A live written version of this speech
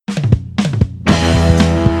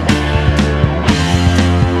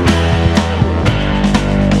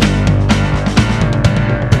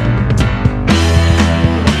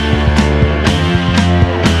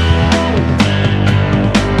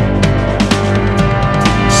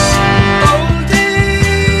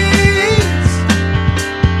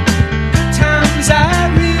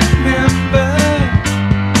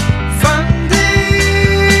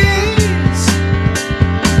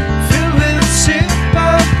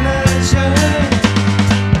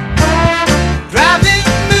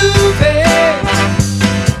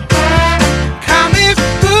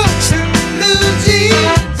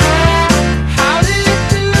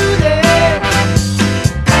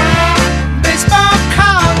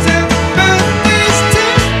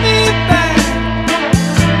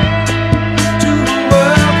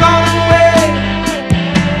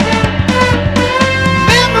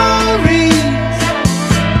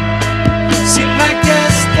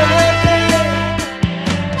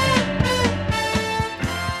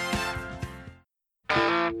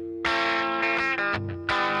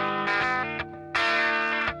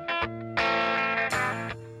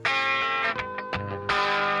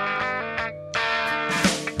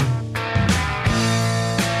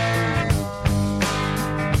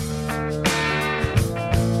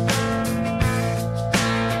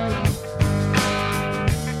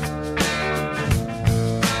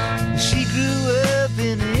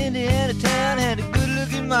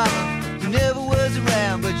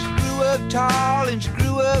tall and she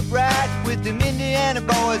grew up right with them Indiana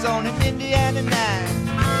boys on an Indiana night.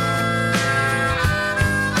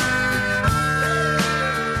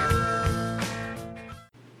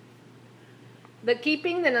 The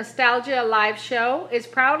Keeping the Nostalgia Alive show is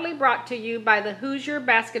proudly brought to you by the Hoosier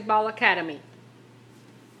Basketball Academy.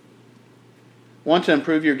 Want to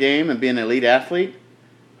improve your game and be an elite athlete?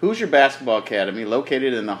 Hoosier Basketball Academy,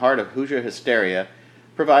 located in the heart of Hoosier hysteria,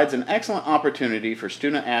 provides an excellent opportunity for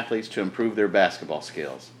student athletes to improve their basketball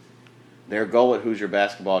skills. Their goal at Hoosier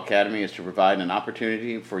Basketball Academy is to provide an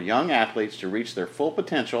opportunity for young athletes to reach their full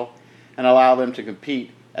potential and allow them to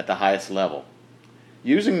compete at the highest level.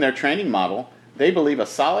 Using their training model, they believe a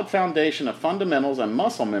solid foundation of fundamentals and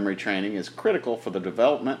muscle memory training is critical for the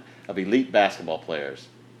development of elite basketball players.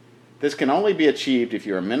 This can only be achieved if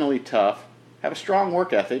you are mentally tough, have a strong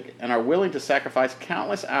work ethic, and are willing to sacrifice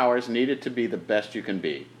countless hours needed to be the best you can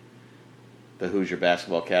be. The Hoosier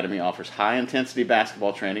Basketball Academy offers high-intensity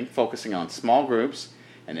basketball training focusing on small groups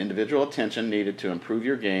and individual attention needed to improve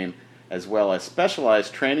your game, as well as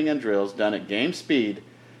specialized training and drills done at game speed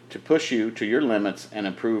to push you to your limits and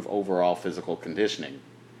improve overall physical conditioning.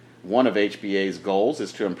 One of HBA's goals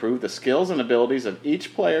is to improve the skills and abilities of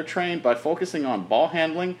each player trained by focusing on ball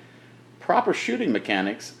handling, proper shooting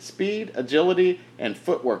mechanics, speed, agility, and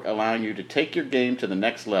footwork, allowing you to take your game to the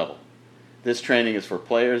next level. This training is for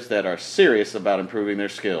players that are serious about improving their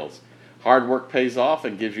skills. Hard work pays off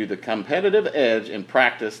and gives you the competitive edge in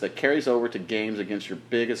practice that carries over to games against your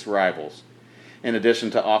biggest rivals. In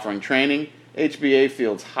addition to offering training, HBA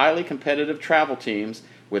fields highly competitive travel teams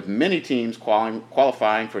with many teams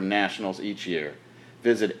qualifying for nationals each year.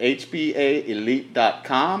 Visit hbaelite.com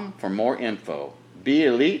for more info. Be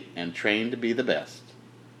elite and train to be the best.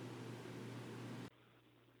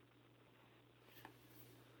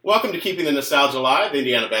 Welcome to Keeping the Nostalgia Alive, the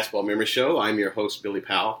Indiana Basketball Memory Show. I'm your host, Billy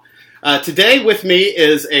Powell. Today with me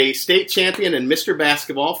is a state champion and Mr.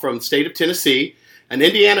 Basketball from the state of Tennessee, an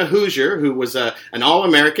Indiana Hoosier who was an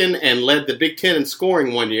All-American and led the Big Ten in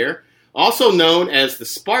scoring one year, also known as the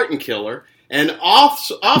Spartan Killer, and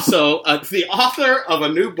also the author of a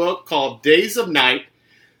new book called Days of Night,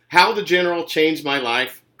 How the General Changed My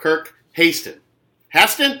Life, Kirk Haston.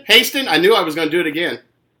 Haston? I knew I was going to do it again.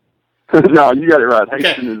 No, you got it right.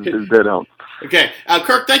 Okay. Haston is dead on. Okay.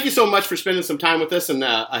 Kirk, thank you so much for spending some time with us and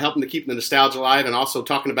helping to keep the nostalgia alive and also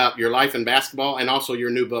talking about your life in basketball and also your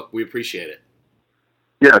new book. We appreciate it.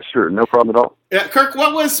 Yeah, sure. No problem at all. Kirk,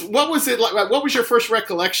 what was it like? What was your first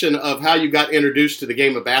recollection of how you got introduced to the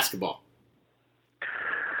game of basketball?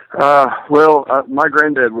 My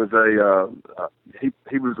granddad was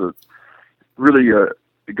he was a really a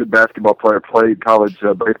good basketball player, played college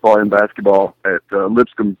baseball and basketball at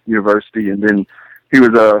Lipscomb University, and then he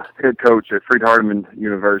was a head coach at Freed Hardeman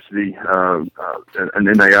University, an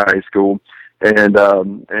NAIA school, and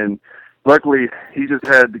luckily he just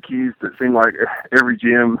had the keys that seemed like every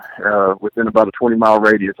gym within about a 20-mile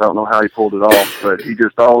radius. I don't know how he pulled it off, but he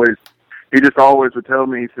just always would tell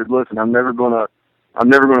me, he said, "Listen, I'm never gonna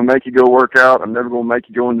make you go work out. I'm never gonna make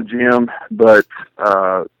you go in the gym, but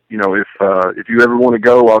if you ever want to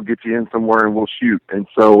go, I'll get you in somewhere and we'll shoot." And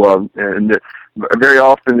so, very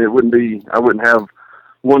often I wouldn't have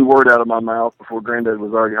one word out of my mouth before Granddad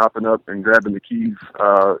was already hopping up and grabbing the keys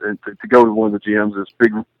and to go to one of the gyms. This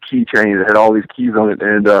big keychain that had all these keys on it,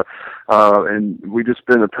 and we just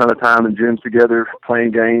spent a ton of time in gyms together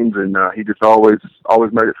playing games, and he just always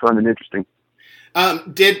made it fun and interesting.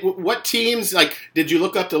 Did you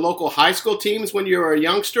look up to local high school teams when you were a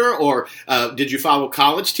youngster, or did you follow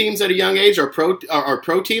college teams at a young age, or pro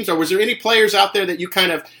teams, or was there any players out there that you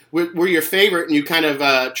kind of were your favorite and you kind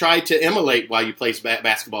of tried to emulate while you played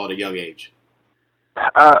basketball at a young age?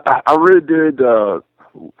 I really did. I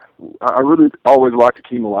really always liked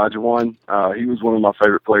Akeem Olajuwon. He was one of my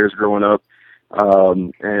favorite players growing up,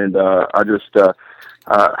 and I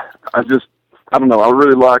don't know. I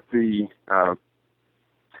really liked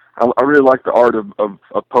I really like the art of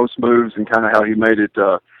post moves and kind of how he made it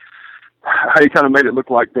look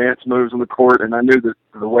like dance moves on the court. And I knew that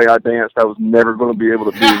the way I danced, I was never going to be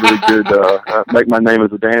able to be really good, make my name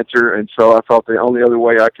as a dancer. And so I thought the only other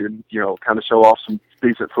way I could, kind of show off some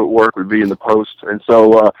decent footwork would be in the post. And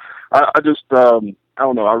so I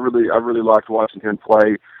don't know. I really liked watching him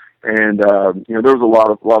play. And there was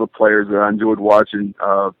a lot of players that I enjoyed watching.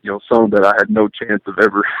 Some that I had no chance of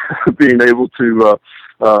ever being able to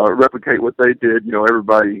replicate what they did.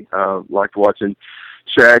 Everybody liked watching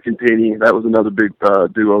Shaq and Penny. That was another big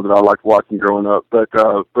duo that I liked watching growing up. But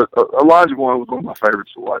Olajuwon was one of my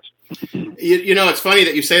favorites to watch. You know, it's funny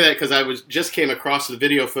that you say that because I just came across the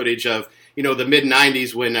video footage of, you know, the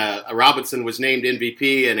mid-'90s when Robinson was named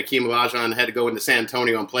MVP and Hakeem Olajuwon had to go into San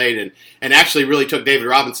Antonio and played and actually really took David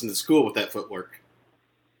Robinson to school with that footwork.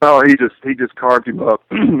 Oh, he just carved him up.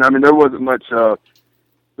 I mean, there wasn't much. There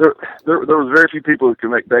was very few people who could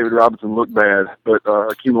make David Robinson look bad, but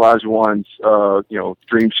Hakeem Olajuwon's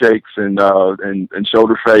dream shakes and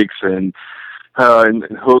shoulder fakes and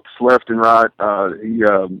hooks left and right.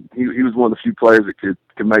 He was one of the few players that could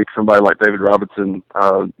make somebody like David Robinson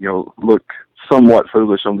look somewhat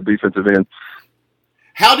foolish on the defensive end.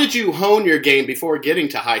 How did you hone your game before getting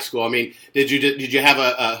to high school? I mean, did you have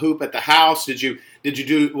a hoop at the house? Did you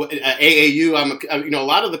do AAU? A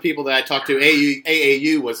lot of the people that I talked to,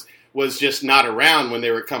 AAU was just not around when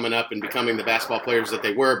they were coming up and becoming the basketball players that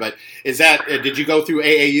they were. But did you go through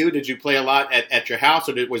AAU? Did you play a lot at your house,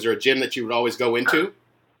 or was there a gym that you would always go into?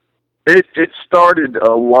 It started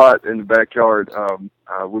a lot in the backyard.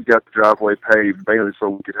 We got the driveway paved mainly so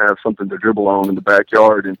we could have something to dribble on in the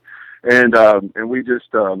backyard, and we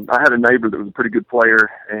just I had a neighbor that was a pretty good player,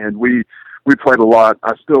 and we played a lot.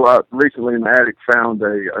 I recently in the attic found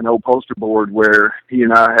an old poster board where he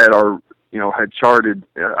and I had had charted.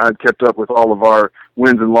 I'd kept up with all of our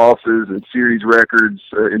wins and losses and series records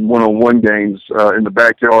in one-on-one games in the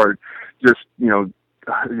backyard. Just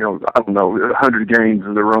I don't know, 100 games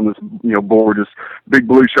that were on this board, just big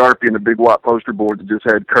blue Sharpie and a big white poster board that just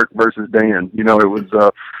had Kirk versus Dan. It was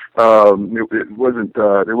it wasn't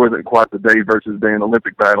quite the Dave versus Dan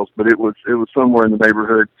Olympic battles, but it was somewhere in the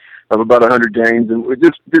neighborhood of about 100 games, and we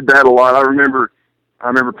just did that a lot. I remember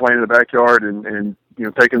playing in the backyard and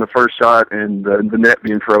taking the first shot and the net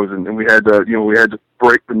being frozen, and we had to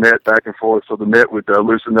break the net back and forth so the net would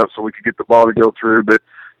loosen up so we could get the ball to go through. But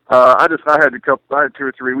I had two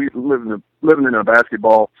or three. We living in a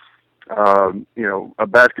basketball county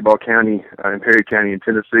in Perry County in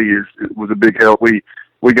Tennessee was a big help. We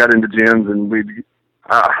got into gyms and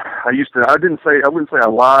I wouldn't say I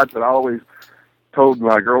lied, but I always told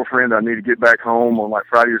my girlfriend I need to get back home on like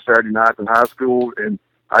Friday or Saturday nights in high school, and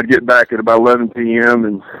I'd get back at about 11 p.m.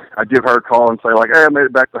 and I'd give her a call and say like, hey, I made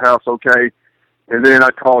it back to the house okay. And then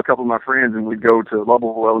I'd call a couple of my friends and we'd go to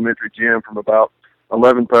Lovellville Elementary Gym from about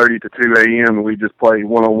 11:30 to 2 a.m. and we just play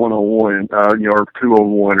one-on-one, or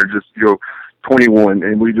 2-on-1 or just 21,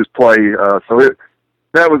 and we just play.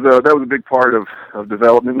 That was a big part of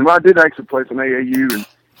development. And I did actually play some AAU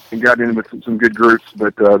and got in with some good groups,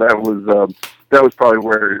 but that was probably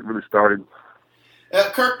where it really started.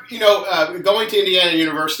 Kirk, going to Indiana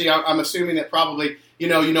University, I'm assuming that probably you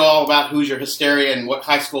know all about Hoosier hysteria and what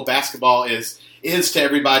high school basketball is to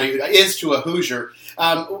everybody, is to a Hoosier.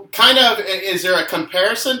 Is there a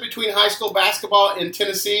comparison between high school basketball in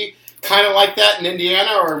Tennessee, kind of like that in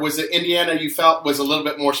Indiana, or was it Indiana you felt was a little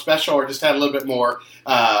bit more special, or just had a little bit more,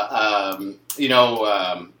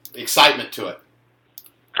 excitement to it?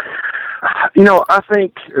 I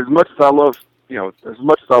think as much as I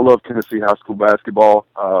love Tennessee high school basketball,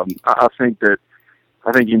 I think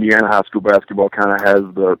Indiana high school basketball kind of has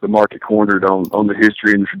the market cornered on the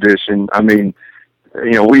history and the tradition. I mean,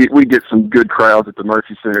 we get some good crowds at the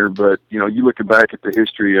Murphy Center, but you looking back at the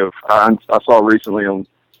history of, I saw recently on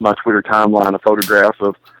my Twitter timeline a photograph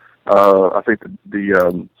of, I think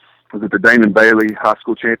was it the Damon Bailey High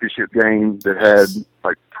School Championship game that had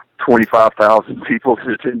like 25,000 people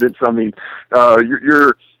in attendance. I mean, I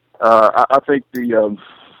think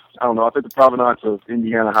I think the provenance of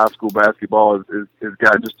Indiana high school basketball is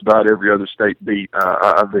got just about every other state beat.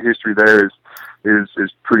 The history there is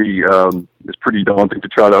pretty daunting to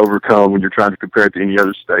try to overcome when you're trying to compare it to any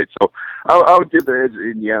other state. So I would give the edge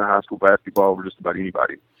to Indiana high school basketball over just about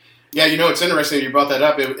anybody. Yeah, it's interesting you brought that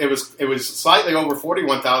up. It was slightly over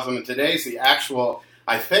 41,000, and today's the actual,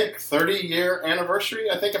 I think, 30-year anniversary.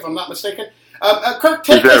 I think, if I'm not mistaken. Kirk,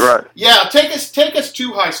 take us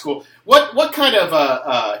to high school. What kind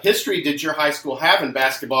of history did your high school have in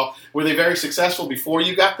basketball? Were they very successful before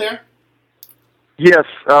you got there? Yes,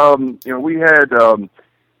 we had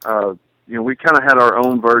we kind of had our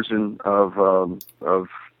own version of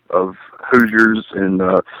Hoosiers, and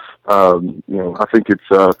I think it's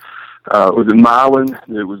was it Milan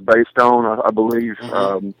it was based on, I believe,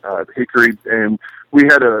 Hickory, and we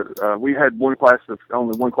had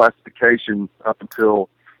only one classification up until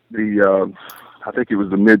the I think it was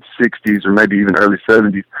the mid '60s or maybe even early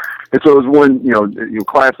 '70s, and so it was one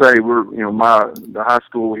Class A. The high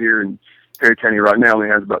school here in Perry County right now only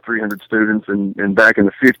has about 300 students, and back in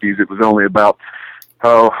the '50s it was only about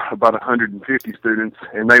about 150 students,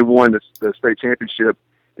 and they won the state championship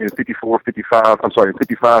in 54, 55,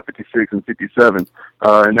 56, and 57.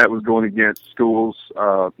 And that was going against schools,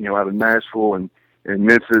 out of Nashville and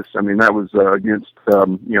Memphis. I mean, that was against,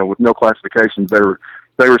 with no classifications, they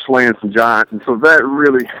were slaying some giants. And so that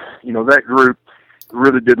really, that group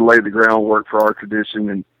really did lay the groundwork for our tradition.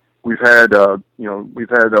 And we've had, we've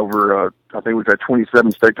had over, I think we've had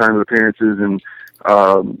 27 state tournament appearances, and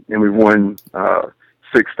we've won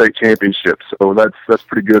 6 state championships. So that's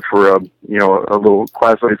pretty good for a little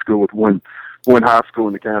Class A school with one high school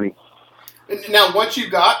in the county. Now, once you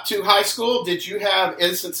got to high school, did you have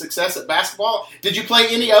instant success at basketball? Did you play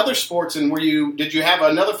any other sports, and did you have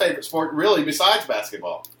another favorite sport really besides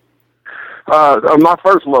basketball? My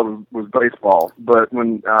first love was baseball, but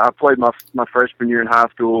when I played my freshman year in high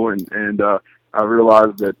school, and I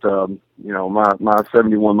realized that my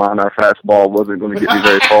 71 mile-an-hour fastball wasn't going to get me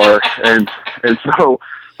very far, and so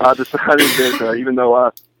I decided that even though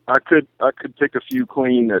I could pick a few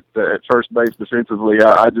clean at first base defensively,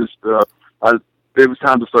 it was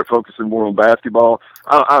time to start focusing more on basketball.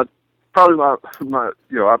 I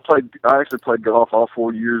actually played golf all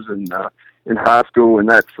 4 years in high school, and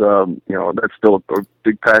that's still a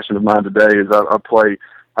big passion of mine today. Is I play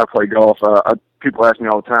golf. People ask me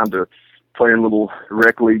all the time to play in little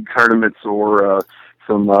rec league tournaments or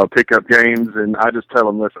some pickup games, and I just tell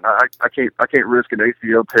them, listen, I can't risk an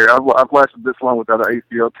ACL tear. I've lasted this long without an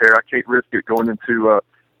ACL tear. I can't risk it going into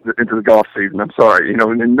the golf season. I'm sorry,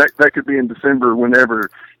 and that could be in December, whenever.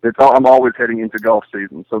 I'm always heading into golf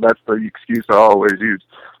season, so that's the excuse I always use.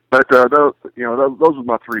 But those are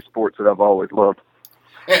my 3 sports that I've always loved.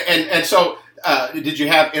 And so, did you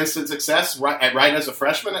have instant success right as a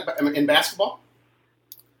freshman in basketball?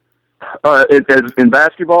 In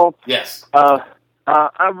basketball, yes. I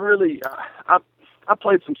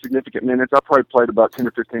played some significant minutes. I probably played about 10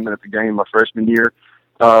 or 15 minutes a game my freshman year.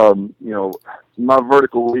 My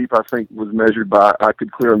vertical leap, I think, was measured by I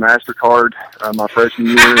could clear a MasterCard my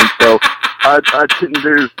freshman year, and so I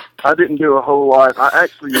didn't do a whole lot. I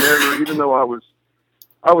actually never, even though I was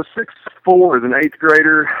 6'4" as an 8th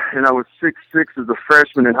grader, and I was 6'6" as a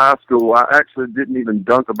freshman in high school. I actually didn't even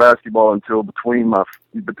dunk a basketball until in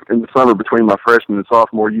the summer between my freshman and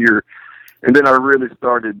sophomore year. And then I really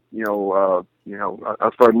started, I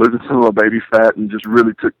started losing some of my baby fat and just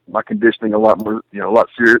really took my conditioning a lot more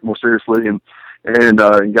seriously, and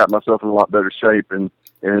got myself in a lot better shape, and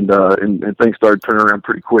things started turning around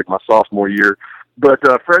pretty quick my sophomore year. But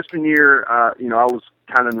freshman year, I was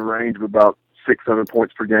kind of in the range of about 6-7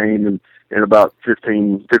 points per game, and about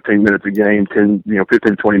 15 minutes a game, 15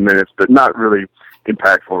 to 20 minutes, but not really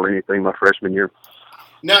impactful or anything my freshman year.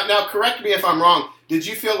 Now, correct me if I'm wrong. Did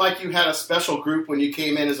you feel like you had a special group when you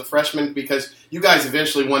came in as a freshman? Because you guys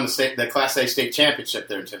eventually won the Class A state championship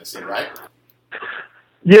there in Tennessee, right?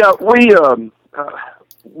 Yeah,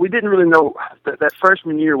 we didn't really know that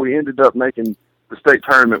freshman year. We ended up making the state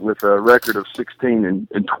tournament with a record of 16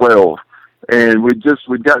 and 12, and we'd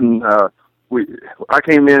gotten. I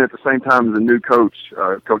came in at the same time as a new coach,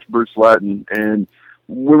 Coach Bruce Lattin, and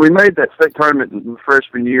when we made that state tournament in the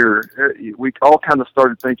freshman year, we all kind of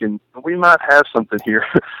started thinking we might have something here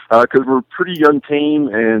because we're a pretty young team,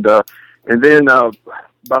 and then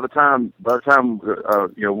by the time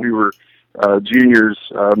we were juniors,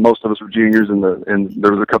 most of us were juniors, and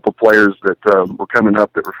there was a couple of players that were coming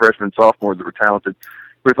up that were freshmen and sophomores that were talented.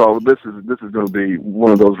 We thought, well, this is going to be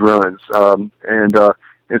one of those runs, and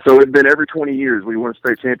so it's been every 20 years we won a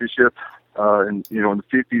state championship. In the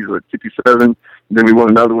 50s or 57, and then we won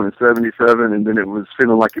another one in 77, and then it was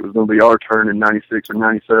feeling like it was going to be our turn in 96 or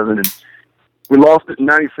 97, and we lost it in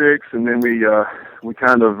 96, and then we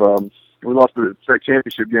lost the state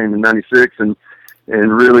championship game in 96, and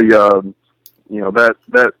really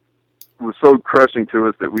that was so crushing to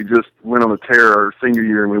us that we just went on a tear our senior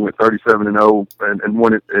year, and we went 37-0 and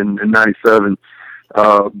won it in 97.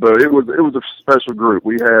 But it was a special group.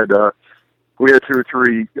 We had 2 or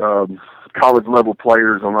 3 college level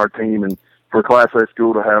players on our team, and for a Class A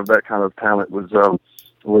school to have that kind of talent was a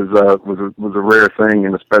rare thing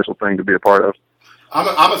and a special thing to be a part of.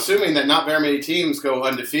 I'm assuming that not very many teams go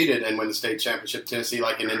undefeated and win the state championship, Tennessee,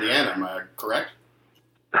 like in Indiana. Am I correct?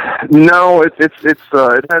 No, it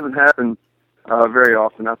hasn't happened very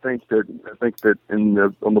often. I think that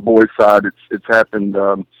on the boys' side, it's happened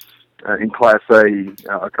in Class A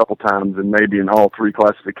a couple times, and maybe in all 3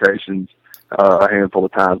 classifications a handful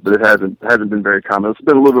of times. But it hasn't been very common. It's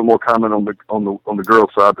been a little bit more common on the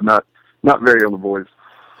girls' side, but not very on the boys'.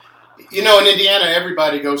 In Indiana,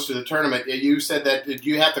 everybody goes to the tournament. You said that, did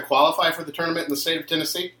you have to qualify for the tournament in the state of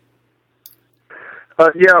Tennessee?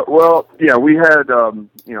 We had,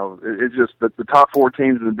 it's just that the top 4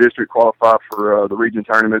 teams in the district qualify for the region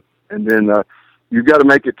tournament, and then you've got to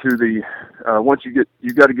make it to the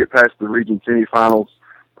you've got to get past the region semifinals.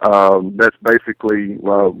 That's basically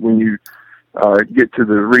when you get to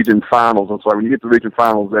the region finals. I'm sorry, when you get to the region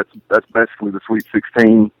finals, that's basically the Sweet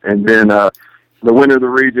 16, and then the winner of the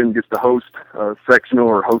region gets to host sectional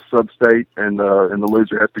or host sub-state, and the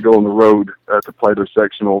loser has to go on the road to play their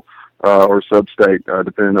sectional or sub-state,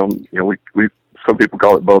 depending on, we some people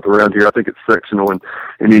call it both around here. I think it's sectional in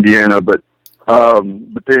Indiana, but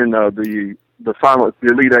then the final, the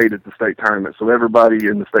Elite Eight is the state tournament. So everybody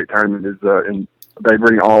in the state tournament is they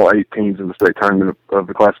bring all 8 teams in the state tournament of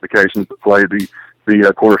the classifications to play the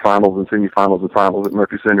quarterfinals and semifinals and finals at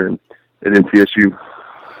Murphy Center and at MTSU.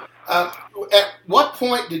 At what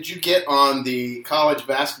point did you get on the college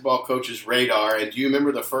basketball coach's radar, and do you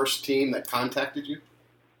remember the first team that contacted you?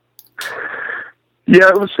 Yeah,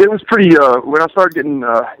 it was pretty. When I started getting,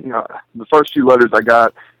 the first few letters I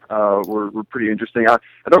got were pretty interesting. I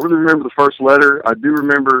don't really remember the first letter. I do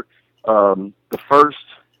remember the first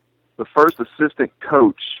assistant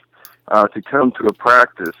coach to come to a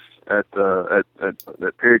practice at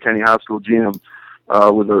Perry County High School gym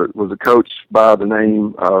was a coach by the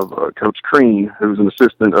name of Coach Crean, who was an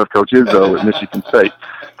assistant of Coach Izzo at Michigan State.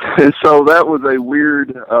 And so that was a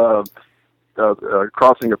weird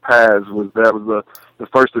crossing of paths. That was the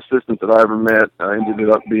first assistant that I ever met. Ended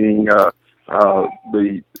up being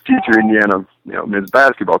the future Indiana men's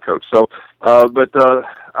basketball coach. So, I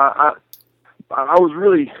was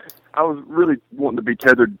really wanting to be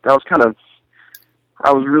tethered.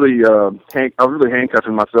 I was really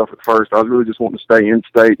handcuffing myself at first. I was really just wanting to stay in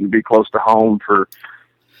state and be close to home for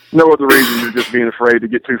no other reason than just being afraid to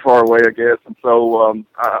get too far away, I guess. And so,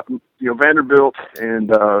 Vanderbilt and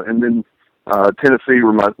then Tennessee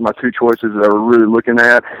were my 2 choices that I were really looking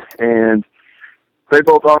at, and they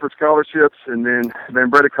both offered scholarships. And then Van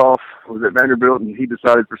Bredikoff was at Vanderbilt, and he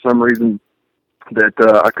decided for some reason that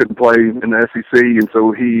I couldn't play in the SEC, and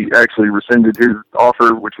so he actually rescinded his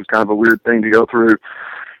offer, which was kind of a weird thing to go through.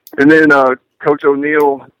 And then Coach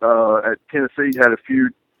O'Neill at Tennessee had a few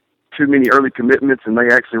too many early commitments, and they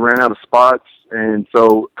actually ran out of spots. And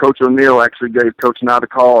so Coach O'Neill actually gave Coach Knight a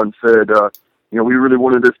call and said, we really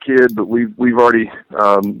wanted this kid, but we've already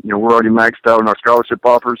we're already maxed out on our scholarship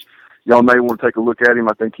offers. Y'all may want to take a look at him.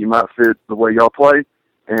 I think he might fit the way y'all play.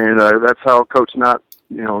 And that's how Coach Knight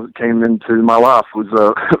came into my life, was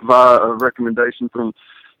via a recommendation from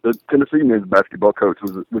the Tennessee men's basketball coach,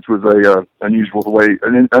 which was an unusual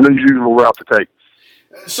route to take.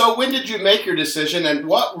 So when did you make your decision, and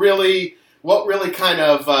what really kind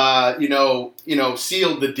of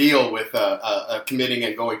sealed the deal with committing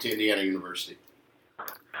and going to Indiana University?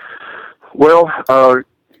 Well,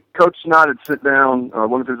 Coach Knight had sent down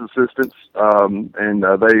one of his assistants, and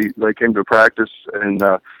they came to practice, and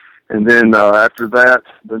then after that,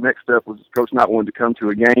 the next step was Coach Knight wanted to come to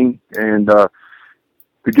a game, and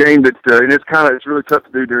the game that and it's really tough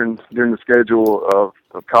to do during the schedule of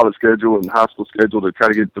college schedule and high school schedule to try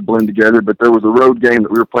to get the blend together. But there was a road game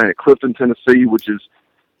that we were playing at Clifton, Tennessee, which is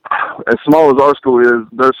as small as our school is.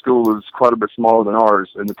 Their school is quite a bit smaller than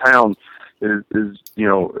ours, and the town is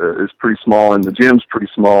pretty small, and the gym's pretty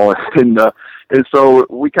small, and so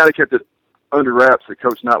we kind of kept it under wraps that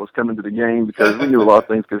Coach Knight was coming to the game, because we knew a lot of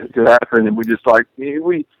things could happen, and we just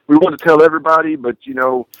we wanted to tell everybody, but you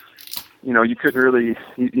couldn't really,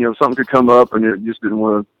 something could come up, and you just didn't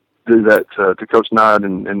want to do that to Coach Knight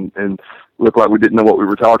and look like we didn't know what we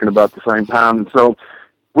were talking about at the same time. And so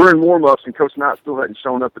we're in warm-ups, and Coach Knight still hadn't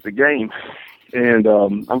shown up at the game, and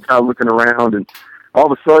I'm kind of looking around, and all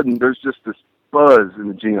of a sudden there's just this buzz in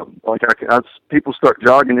the gym. Like people start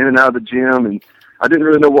jogging in and out of the gym, and I didn't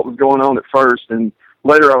really know what was going on at first, and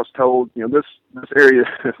later I was told, this area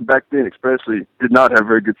back then especially did not have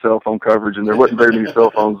very good cell phone coverage, and there wasn't very many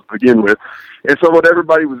cell phones to begin with. And so what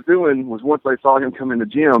everybody was doing was, once they saw him come in the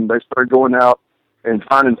gym, they started going out and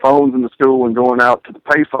finding phones in the school and going out to the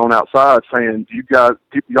payphone outside saying,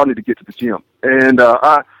 y'all need to get to the gym. And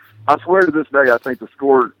I swear to this day, I think the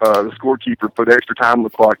scorekeeper put extra time on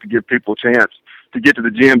the clock to give people a chance to get to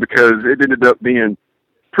the gym, because it ended up being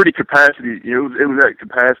pretty capacity. It was at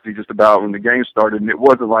capacity just about when the game started, and it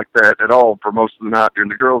wasn't like that at all for most of the night during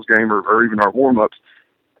the girls' game or even our warm-ups.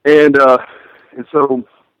 And so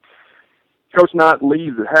Coach Knight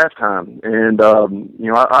leaves at halftime, and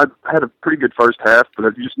I had a pretty good first half,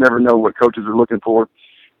 but you just never know what coaches are looking for.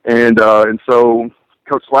 And so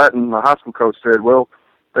Coach Slatton, my high school coach, said, well,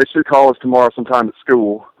 they should call us tomorrow sometime at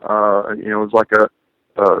school. It was like a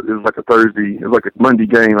Thursday, it was like a Monday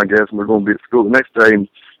game, I guess, and we're going to be at school the next day. And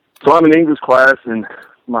So I'm in English class, and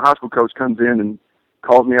my high school coach comes in and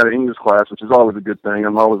calls me out of English class, which is always a good thing.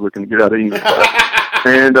 I'm always looking to get out of English class.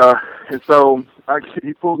 And so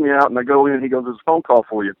he pulls me out, and I go in, and he goes, "There's a phone call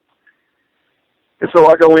for you." And so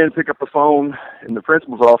I go in, pick up the phone in the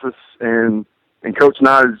principal's office, and Coach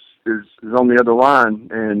Knight is on the other line,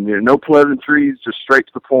 and no pleasantries, just straight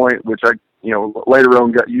to the point, which I later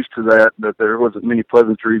on got used to that there wasn't many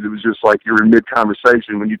pleasantries. It was just like you were in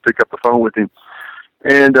mid-conversation when you pick up the phone with him.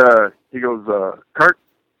 And he goes, "Kurt?"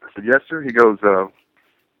 I said, "Yes, sir." He goes,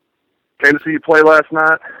 "Came to see you play last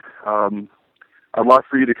night. I'd like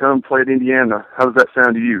for you to come play at Indiana. How does that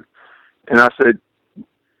sound to you?" And I said,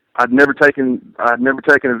 I'd never taken a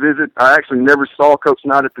visit. I actually never saw Coach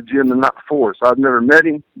Knight at the gym the night before, so I've never met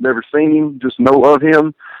him, never seen him, just know of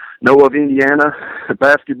him, know of Indiana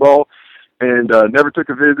basketball, and never took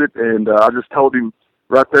a visit. And I just told him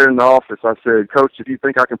right there in the office, I said, "Coach, if you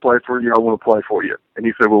think I can play for you, I want to play for you." And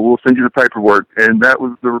he said, "Well, we'll send you the paperwork." And that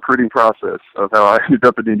was the recruiting process of how I ended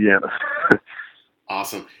up at Indiana.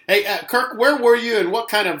 Awesome. Hey, Kirk, where were you, and what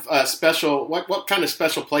kind of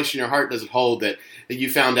special place in your heart does it hold that you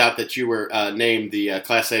found out that you were named the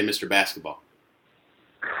Class A Mr. Basketball?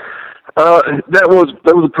 That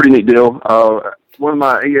was a pretty neat deal. One of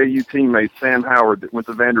my AAU teammates, Sam Howard, that went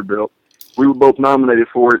to Vanderbilt, we were both nominated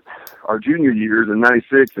for it our junior years in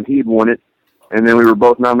 '96, and he had won it. And then we were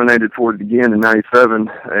both nominated for it again in '97,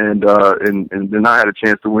 and then I had a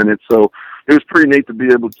chance to win it. So it was pretty neat to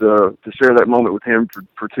be able to share that moment with him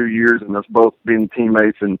for 2 years, and us both being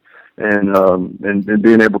teammates and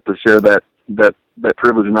being able to share that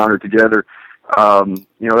privilege and honor together.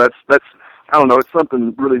 That's I don't know. It's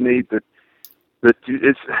something really neat that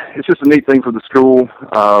it's just a neat thing for the school.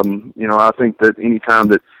 I think that any time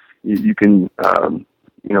that you can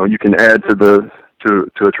you can add to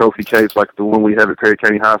a trophy case like the one we have at Perry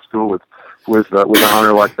County High School with an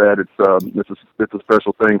honor like that, it's a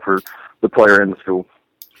special thing for the player and the school.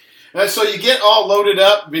 So you get all loaded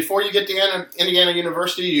up before you get to Indiana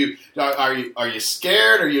University. Are you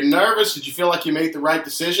scared? Are you nervous? Did you feel like you made the right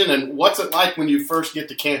decision? And what's it like when you first get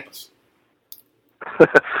to campus?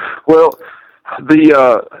 Well,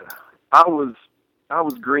 I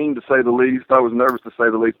was green to say the least. I was nervous to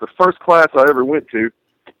say the least. The first class I ever went to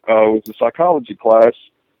was a psychology class,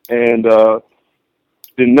 and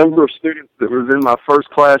the number of students that was in my first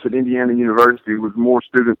class at Indiana University was more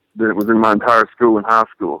students than it was in my entire school in high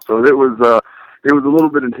school. So it was a little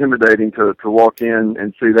bit intimidating to walk in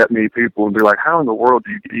and see that many people and be like, how in the world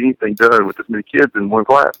do you get anything done with this many kids in one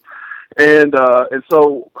class? And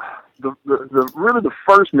so the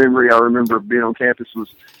first memory I remember of being on campus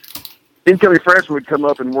was incoming freshmen would come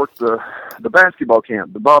up and work the basketball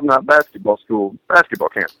camp, the Bob Knight Basketball School basketball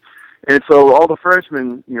camp. And so all the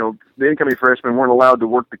freshmen, the incoming freshmen weren't allowed to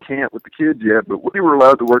work the camp with the kids yet, but we were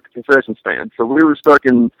allowed to work the concession stand. So we were stuck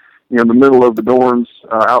in, the middle of the dorms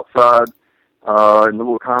outside in the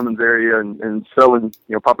little commons area and selling,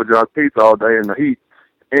 Papa John's pizza all day in the heat.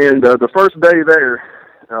 And the first day there,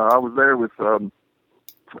 I was there with,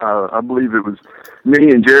 I believe it was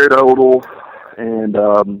me and Jared Odell and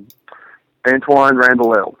Antoine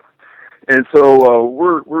Randall. And so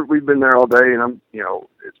we've been there all day, and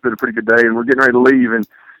it's been a pretty good day, and we're getting ready to leave. And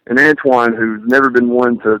Antoine, who's never been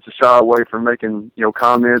one to shy away from making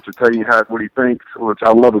comments or telling you what he thinks, which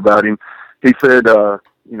I love about him, he said, I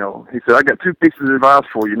got 2 pieces of advice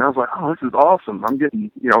for you. And I was like, oh, this is awesome. I'm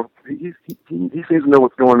getting, he seems to know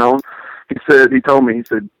what's going on. He told me,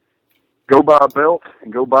 go buy a belt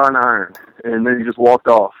and go buy an iron. And then he just walked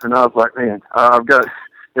off. And I was like, man,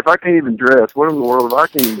 if I can't even dress, what in the world? If I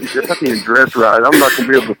can't even dress right, I'm not going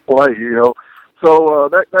to be able to play, So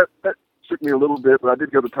that shook me a little bit, but I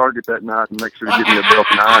did go to Target that night and make sure to get me a belt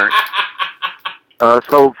and iron.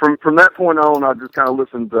 So from that point on, I just kind of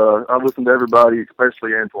listened. I listened to everybody,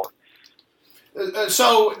 especially Antoine.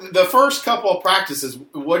 So the first couple of practices,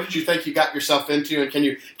 what did you think you got yourself into? And can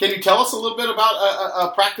you tell us a little bit about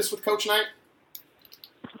a practice with Coach Knight?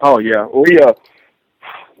 Oh yeah,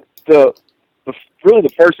 really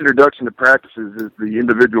the first introduction to practices is the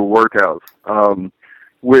individual workouts,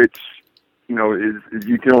 which is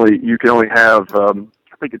you can only have I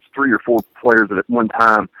think it's 3 or 4 players that at one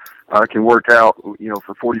time can work out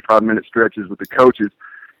for 45-minute stretches with the coaches,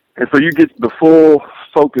 and so you get the full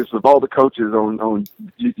focus of all the coaches on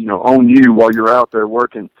you while you're out there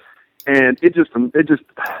working, and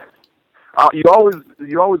you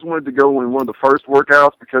always wanted to go in one of the first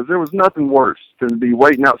workouts because there was nothing worse than to be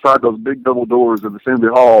waiting outside those big double doors of Assembly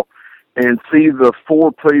Hall and see the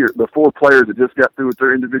four players that just got through with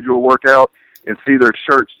their individual workout and see their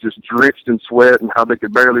shirts just drenched in sweat and how they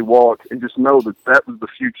could barely walk, and just know that that was the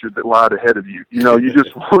future that lied ahead of you. You know, you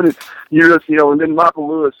just wanted, and then Michael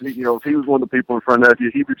Lewis, if he was one of the people in front of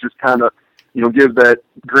you, he would just kind of, give that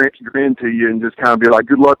grin to you and just kind of be like,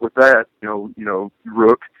 good luck with that,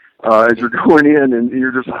 Rook, as you're going in, and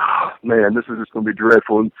you're just, oh, man, this is just going to be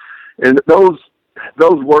dreadful. And those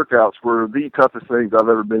workouts were the toughest things I've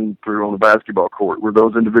ever been through on the basketball court, were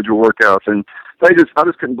those individual workouts. And I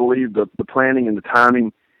just couldn't believe the planning and the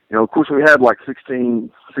timing. Of course, we had like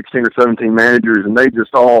 16 or 17 managers, and they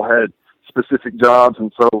just all had specific jobs.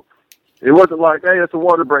 And so it wasn't like, hey, it's a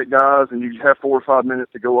water break, guys, and you have 4 or 5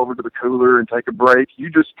 minutes to go over to the cooler and take a break. You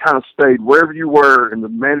just kind of stayed wherever you were, and the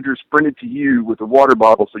manager sprinted to you with a water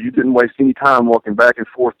bottle, so you didn't waste any time walking back and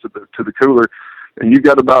forth to the cooler. And you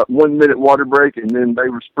got about 1 minute water break, and then they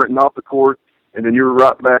were sprinting off the court, and then you were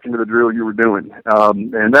right back into the drill you were doing.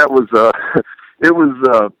 And that was it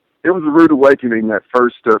was a rude awakening, that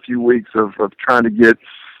first few weeks of trying to get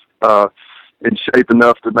in shape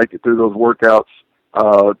enough to make it through those workouts.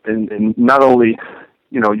 And not only,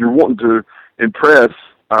 you're wanting to impress,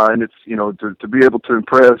 and it's, to be able to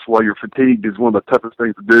impress while you're fatigued is one of the toughest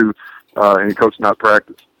things to do in Coach Knott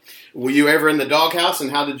practice. Were you ever in the doghouse, and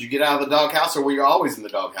how did you get out of the doghouse, or were you always in the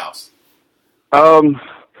doghouse? Oh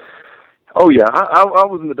yeah, I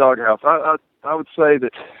was in the doghouse. I would say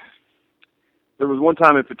that there was one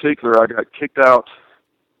time in particular I got kicked out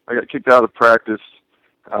of practice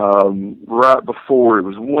right before, it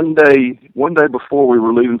was one day before we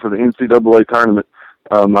were leaving for the NCAA tournament.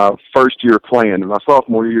 My first year playing, my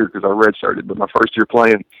sophomore year, because I redshirted, but my first year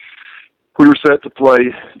playing. We were set to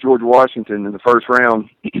play George Washington in the first round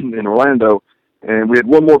in Orlando, and we had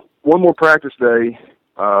one more practice day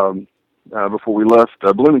before we left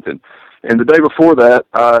Bloomington. And the day before that,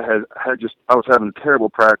 I was having a terrible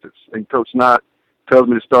practice, and Coach Knott tells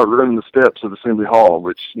me to start running the steps of Assembly Hall,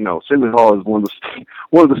 which Assembly Hall is one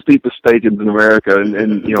of the steepest stadiums in America,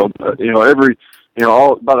 and about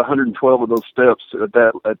 112 of those steps at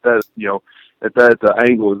that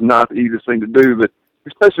angle is not the easiest thing to do, but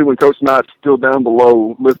especially when Coach Knott's still down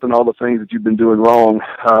below listing all the things that you've been doing wrong,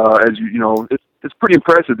 it's pretty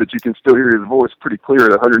impressive that you can still hear his voice pretty clear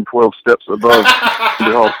at 112 steps above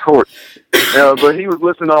the Hall's court. But he was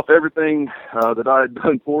listing off everything that I had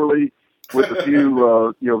done poorly, with a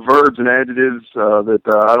few verbs and adjectives that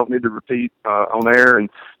I don't need to repeat on air, and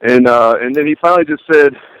then he finally just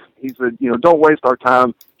said, don't waste our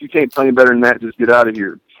time. If you can't play any better than that, just get out of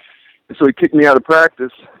here. And so he kicked me out of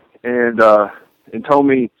practice, and told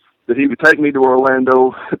me that he would take me to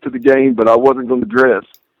Orlando to the game, but I wasn't going to dress.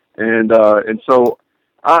 And so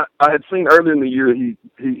I had seen earlier in the year he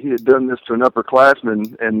had done this to an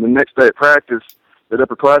upperclassman, and the next day at practice, that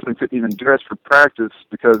upperclassman couldn't even dress for practice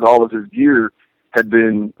because all of his gear had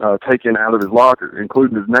been taken out of his locker,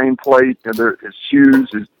 including his nameplate, his shoes,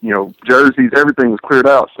 his jerseys, everything was cleared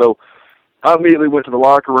out. So I immediately went to the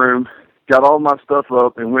locker room, got all my stuff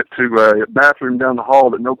up, and went to a bathroom down the hall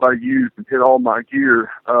that nobody used, and hid all my gear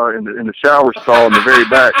in the shower stall in the very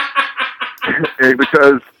back. And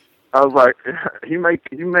because I was like, he may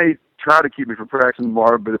try to keep me from practicing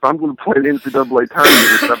tomorrow, but if I'm going to play the NCAA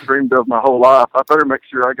tournament, which I've dreamed of my whole life, I better make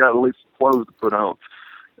sure I got at least some clothes to put on.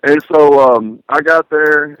 And so I got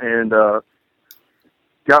there and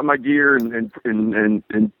got my gear and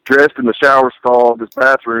dressed in the shower stall of this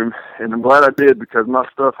bathroom, and I'm glad I did because my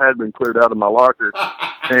stuff had been cleared out of my locker.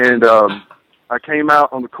 And I came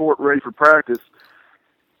out on the court ready for practice,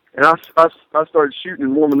 and I started shooting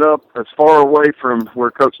and warming up as far away from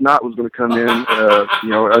where Coach Knott was going to come in,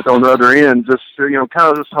 on the other end, just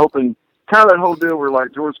kind of just hoping, kind of that whole deal where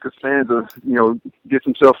like George Costanza, gets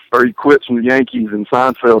himself, or he quits from the Yankees in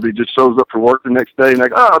Seinfeld. He just shows up for work the next day and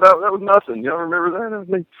like, oh, that was nothing. Y'all remember that? That was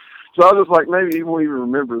me. So I was like, maybe he won't even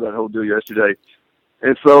remember that whole deal yesterday.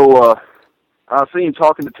 And so I seen him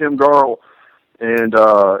talking to Tim Garl. And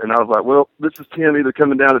I was like, well, this is Tim either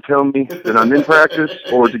coming down to tell me that I'm in practice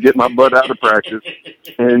or to get my butt out of practice.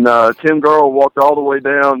 And Tim Garl walked all the way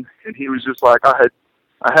down, and he was just like, I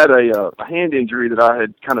had a hand injury that I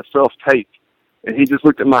had kind of self-taped. And he just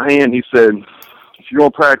looked at my hand. He said, if you're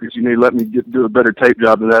going to practice, you need to let me do a better tape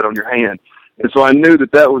job than that on your hand. And so I knew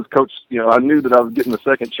that was Coach, I knew that I was getting a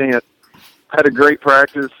second chance. Had a great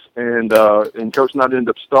practice, and Coach Knott ended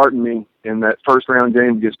up starting me in that first round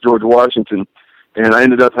game against George Washington. And I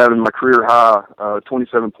ended up having my career high,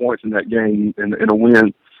 27 points in that game in a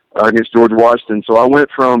win against George Washington. So I went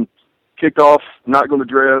from kicked off, not going to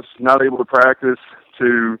dress, not able to practice,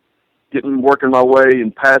 to working my way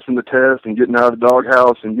and passing the test and getting out of the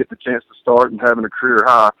doghouse and getting the chance to start and having a career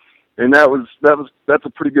high. And that's a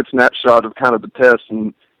pretty good snapshot of kind of the test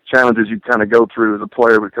and challenges you kind of go through as a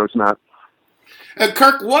player with Coach Knight.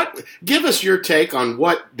 Kirk, give us your take on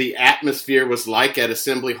what the atmosphere was like at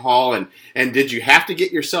Assembly Hall, and did you have to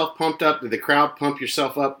get yourself pumped up? Did the crowd pump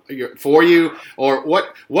yourself up for you, or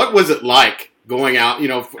what was it like going out?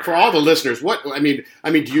 For all the listeners,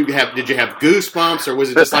 did you have goosebumps, or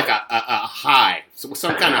was it just like a high,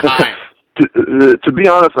 some kind of high? To be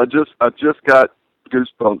honest, I just got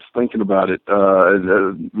goosebumps thinking about it.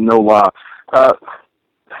 No lie.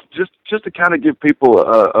 Just to kind of give people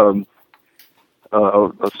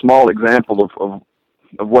a small example of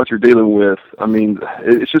what you're dealing with. I mean,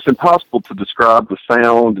 it's just impossible to describe the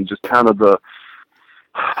sound and just kind of the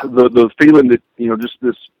feeling that, just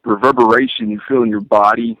this reverberation you feel in your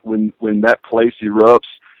body when that place erupts.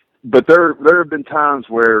 But there have been times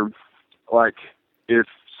where, like, if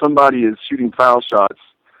somebody is shooting foul shots,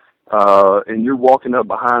 and you're walking up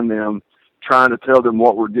behind them trying to tell them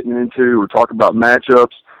what we're getting into or talk about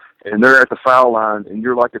matchups, and they're at the foul line, and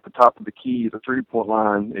you're like at the top of the key, the 3-point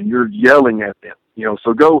line, and you're yelling at them.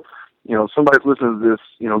 So go, somebody's listening to this,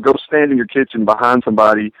 go stand in your kitchen behind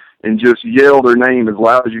somebody and just yell their name as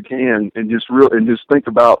loud as you can, and just think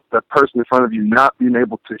about that person in front of you not being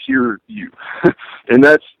able to hear you. and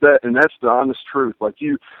that's the honest truth. Like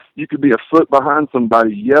you could be a foot behind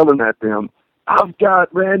somebody yelling at them, I've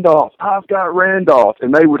got Randolph,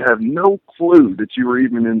 and they would have no clue that you were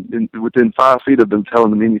even within 5 feet of them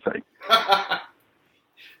telling them anything.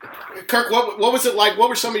 Kirk, what was it like? What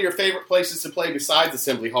were some of your favorite places to play besides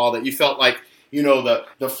Assembly Hall that you felt like,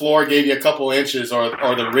 the floor gave you a couple inches or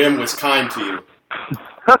the rim was kind to you?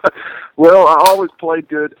 Well, I always played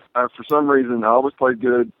good. For some reason, I always played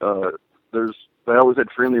good. They always had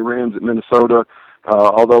friendly rims at Minnesota.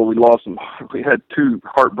 Although we had 2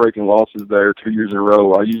 heartbreaking losses there 2 years in a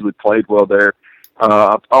row. I usually played well there.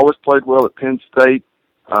 I've always played well at Penn State.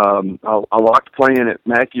 I liked playing at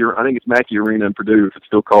Mackey. I think it's Mackey Arena in Purdue. If it's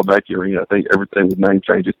still called Mackey Arena, I think everything with name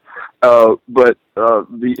changes. But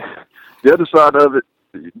the other side of it,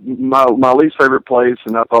 my least favorite place,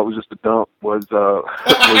 and I thought was just a dump, was the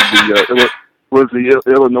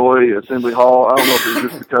Illinois Assembly Hall. I don't know if it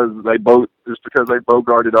was just because they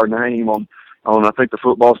bogarted our name on I think the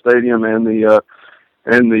football stadium and the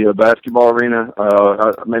basketball arena.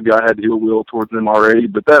 Maybe I had ill will towards them already,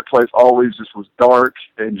 but that place always just was dark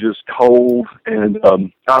and just cold, and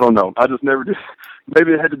I don't know. I just never did.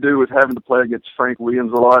 Maybe it had to do with having to play against Frank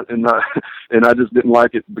Williams a lot, and I just didn't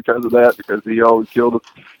like it because of that, because he always killed us.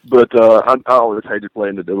 But I always hated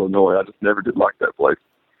playing at Illinois. I just never did like that place.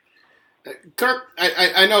 Kirk,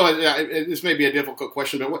 I know this may be a difficult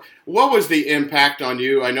question, but what was the impact on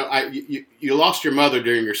you? I know you lost your mother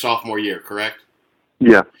during your sophomore year, correct?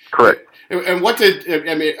 Yeah, correct. And what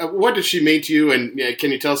did she mean to you? And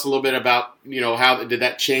can you tell us a little bit about how did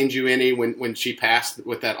that change you any when she passed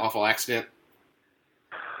with that awful accident?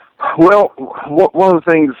 Well, one of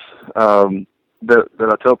the things that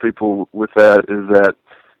I tell people with that is that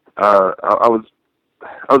I was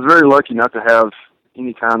very lucky not to have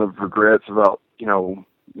any kind of regrets about I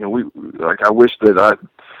wish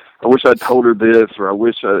I'd told her this, or I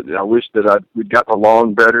wish that we'd gotten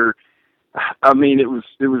along better. I mean, it's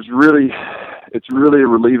really a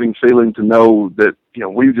relieving feeling to know that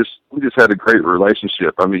we just had a great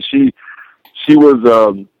relationship. I mean, she was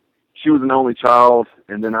an only child,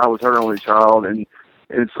 and then I was her only child, and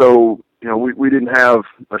so we didn't have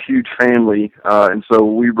a huge family, and so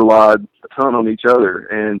we relied a ton on each other,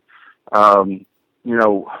 and I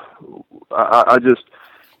just,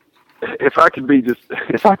 if I can be just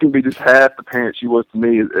half the parent she was to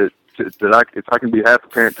me, if I can be half the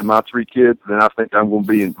parent to my 3 kids, then I think I'm going to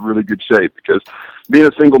be in really good shape, because being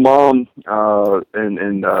a single mom,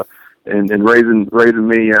 and raising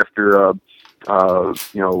me after,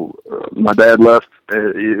 my dad left,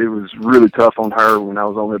 it was really tough on her when I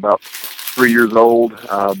was only about 3 years old.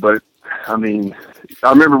 But I mean,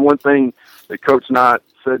 I remember one thing that Coach Knight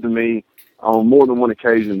said to me on more than one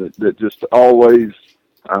occasion that just always,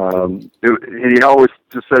 he always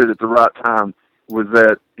just said it at the right time, was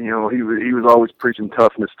that, he was always preaching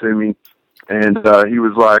toughness to me. And, he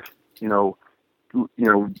was like,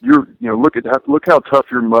 look how tough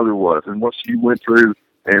your mother was and what she went through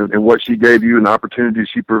and what she gave you and the opportunities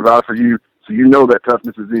she provided for you. So that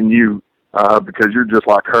toughness is in you, because you're just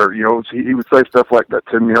like her. He would say stuff like that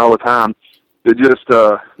to me all the time. It just,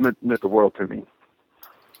 meant the world to me.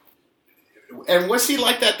 And was he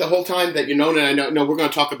like that the whole time that and I know we're going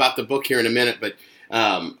to talk about the book here in a minute, but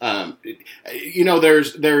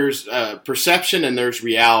there's perception and there's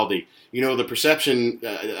reality. The perception,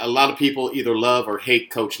 a lot of people either love or hate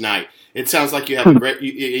Coach Knight. It sounds like you have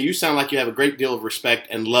you sound like you have a great deal of respect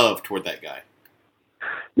and love toward that guy.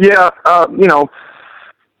 Yeah,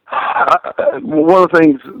 one of the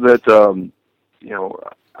things that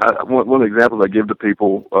one of the examples I give to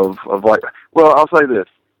people of like, well, I'll say this.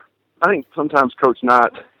 I think sometimes Coach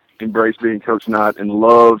Knight embraced being Coach Knight and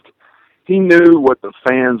loved. He knew what the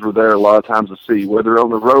fans were there a lot of times to see, whether on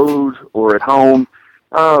the road or at home.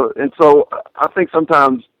 And so I think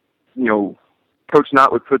sometimes, Coach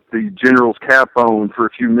Knight would put the general's cap on for a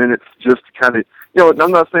few minutes just to kind of,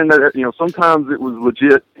 I'm not saying that, sometimes it was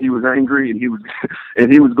legit. He was angry and he was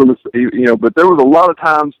going to, but there was a lot of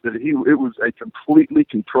times that it was a completely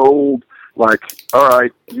controlled, like, all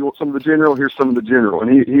right, you want some of the general? Here's some of the general.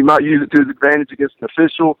 And he might use it to his advantage against an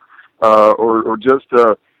official, or just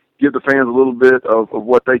give the fans a little bit of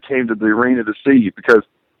what they came to the arena to see. Because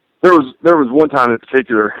there was one time in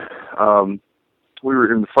particular, we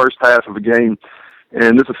were in the first half of a game,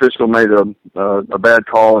 and this official made a bad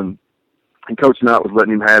call, and Coach Knight was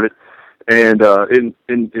letting him have it. And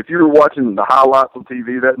if you were watching the highlights on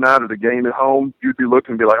TV that night of the game at home, you'd be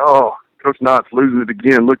looking and be like, oh, Coach Knight's losing it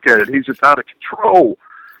again. Look at it. He's just out of control.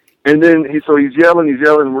 And then he's yelling,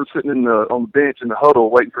 and we're sitting on the bench in the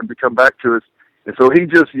huddle waiting for him to come back to us. And so he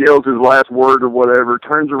just yells his last word or whatever,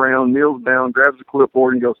 turns around, kneels down, grabs the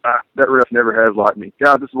clipboard, and goes, that ref never has like me.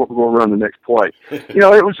 God, this is what we're going to run the next play.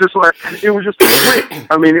 It was just a click.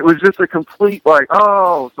 I mean, it was just a complete, like,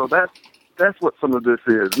 oh, so that's what some of this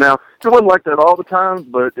is. Now, it wasn't like that all the time,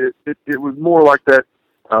 but it was more like that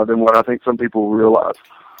than what I think some people realize.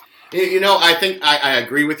 I think I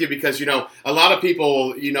agree with you because, a lot of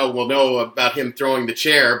people, will know about him throwing the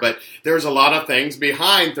chair, but there's a lot of things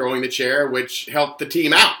behind throwing the chair which help the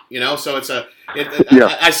team out, so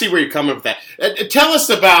I see where you're coming with that. Tell us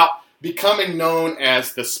about becoming known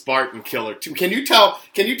as the Spartan Killer. Can you tell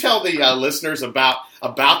the listeners about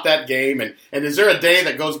that game, and is there a day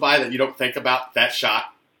that goes by that you don't think about that shot?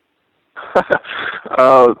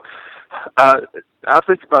 I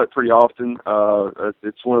think about it pretty often.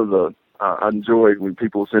 It's one of the I enjoy when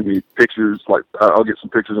people send me pictures. Like I'll get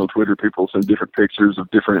some pictures on Twitter. People send different pictures of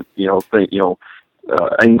different angles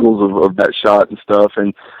of that shot and stuff.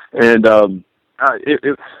 And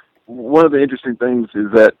one of the interesting things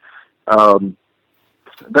is that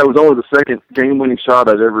that was only the second game-winning shot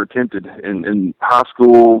I'd ever attempted in high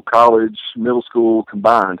school, college, middle school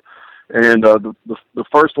combined. And the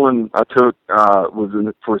first one I took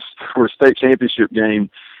was for a state championship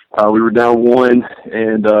game. We were down 1,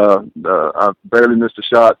 and I barely missed a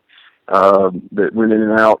shot that went in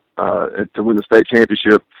and out to win the state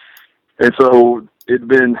championship. And so it'd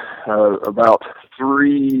been about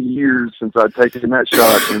 3 years since I'd taken that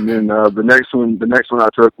shot. And then the next one I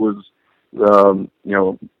took was,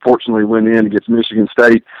 fortunately went in against Michigan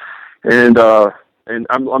State. And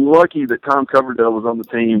I'm lucky that Tom Coverdale was on the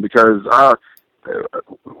team because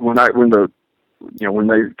when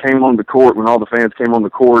they came on the court, when all the fans came on the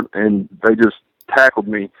court and they just tackled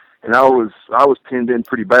me, and I was pinned in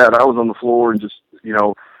pretty bad. I was on the floor and just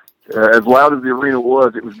as loud as the arena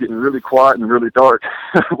was, it was getting really quiet and really dark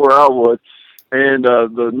where I was. And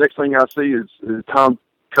the next thing I see is Tom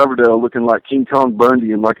Coverdale looking like King Kong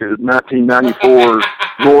Bundy in like a 1994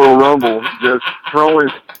 Royal Rumble, just throwing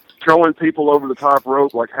people over the top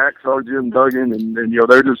rope like Hacksaw Jim Duggan, and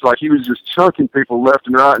they're just like, he was just chunking people left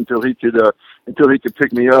and right until he could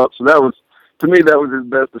pick me up. So that was, to me, that was his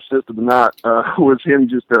best assist of the night, was him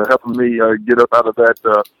just helping me get up out of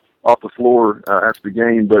that off the floor after the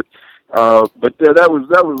game. But that was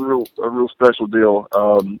a real special deal.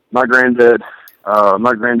 My granddad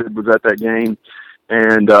was at that game,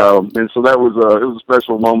 and so that was it was a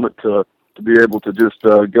special moment to be able to just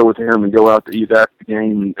go with him and go out to eat after the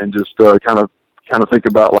game and just kind of think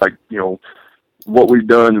about what we've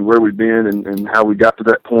done and where we've been and how we got to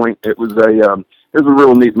that point. It was a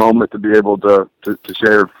real neat moment to be able to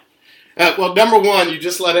share. Well, number one, you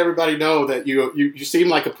just let everybody know that you seem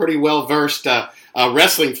like a pretty well-versed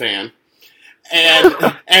wrestling fan.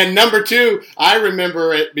 And number two, I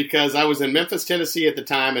remember it because I was in Memphis, Tennessee at the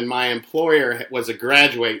time, and my employer was a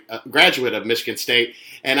graduate of Michigan State,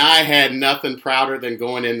 and I had nothing prouder than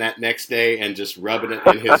going in that next day and just rubbing it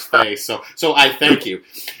in his face. So I thank you,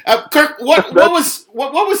 Kirk. What was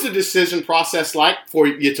the decision process like for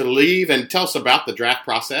you to leave, and tell us about the draft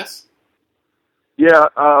process? Yeah,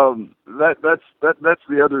 that's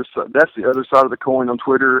the other side of the coin on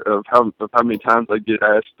Twitter of how many times I get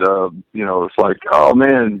asked. It's like, oh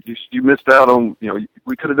man, you missed out on,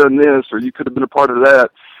 we could have done this, or you could have been a part of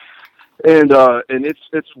that, and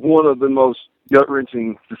it's one of the most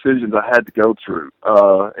gut-wrenching decisions I had to go through.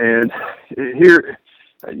 And here,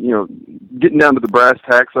 getting down to the brass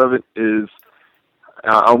tacks of it is,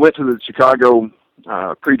 I went to the Chicago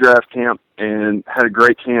pre-draft camp and had a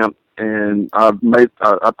great camp, and I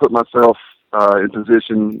put myself in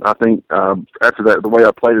position. I think after that, the way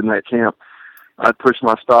I played in that camp, I pushed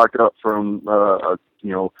my stock up from a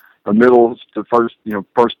middle to first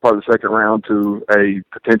part of the second round to a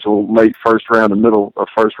potential late first round and middle of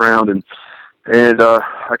first round, and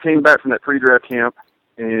I came back from that pre-draft camp,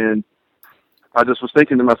 and I just was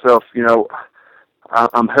thinking to myself,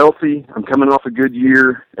 I'm healthy. I'm coming off a good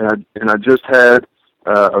year, and I just had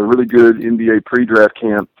a really good NBA pre-draft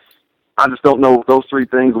camp. I just don't know if those three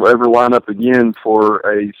things will ever line up again for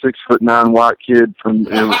a 6'9" white kid from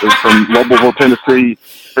Lobelville, Tennessee,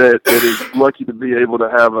 that is lucky to be able to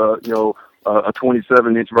have a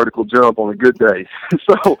 27-inch vertical jump on a good day.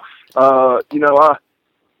 So,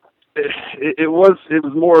 it was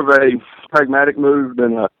more of a pragmatic move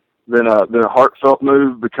than a heartfelt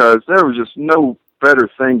move, because there was just no better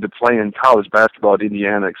thing to play in college basketball at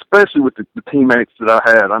Indiana, especially with the teammates that I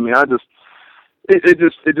had. I mean, it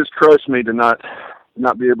just crushed me to not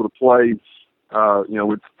be able to play,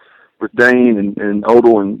 with Dane and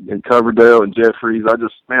Odell and Coverdale and Jeffries.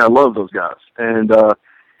 I love those guys, and I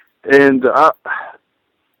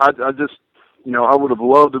just, I would have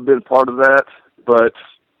loved to have been part of that, but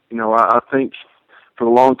I think for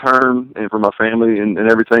the long term and for my family and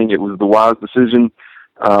everything, it was the wise decision.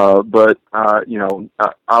 But I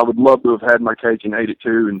would love to have had my cake and ate it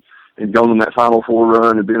too, and gone on that Final Four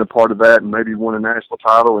run and been a part of that and maybe won a national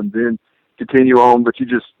title and then continue on. But you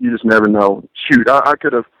just never know. Shoot, I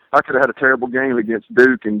could have had a terrible game against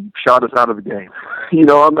Duke and shot us out of the game. They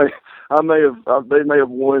may have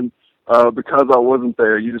won because I wasn't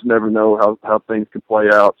there. You just never know how things can play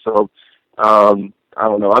out. So I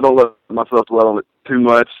don't know. I don't let myself dwell on it too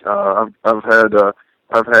much. I've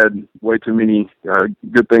had way too many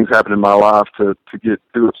good things happen in my life to get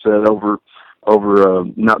too upset over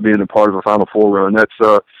not being a part of a Final Four run. That's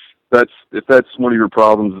if that's one of your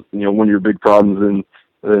problems, one of your big problems,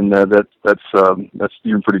 then that's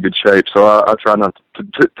you're in pretty good shape. So I try not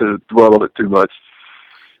to dwell on it too much.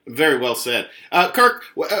 Very well said, Kirk.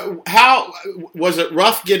 How was it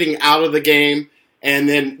rough getting out of the game? And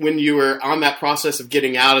then when you were on that process of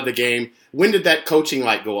getting out of the game, when did that coaching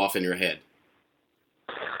light go off in your head?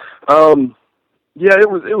 Yeah, it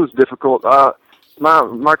was difficult.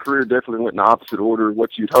 My career definitely went in the opposite order of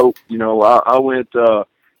what you'd hope. I went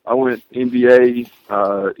NBA,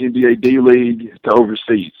 NBA D-League to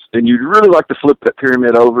overseas. And you'd really like to flip that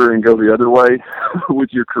pyramid over and go the other way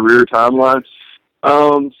with your career timeline.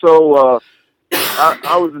 I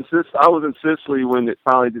was in Sicily when it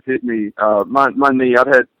finally just hit me. My knee, I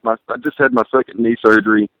just had my second knee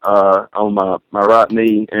surgery, on my right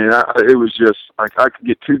knee. And it was just like, I could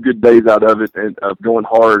get 2 good days out of it and going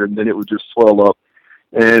hard, and then it would just swell up.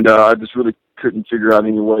 And, I just really couldn't figure out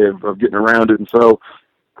any way of getting around it. And so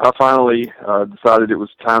I finally, decided it was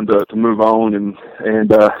time to move on. And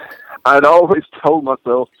I'd always told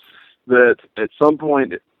myself that at some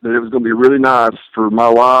point that it was going to be really nice for my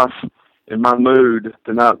life and my mood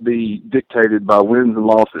to not be dictated by wins and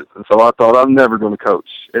losses. And so I thought, I'm never going to coach.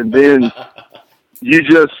 And then you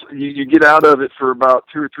get out of it for about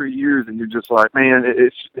 2 or 3 years, and you're just like, man,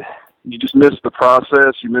 you just miss the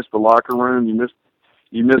process. You miss the locker room. You miss,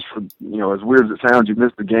 as weird as it sounds, you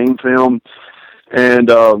miss the game film. And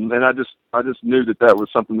I just knew that was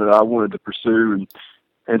something that I wanted to pursue.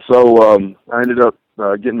 And so, I ended up,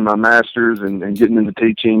 getting my master's and getting into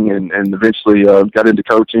teaching and eventually, got into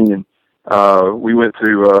coaching. And, we went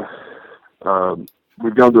to,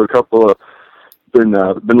 we've gone to a couple of,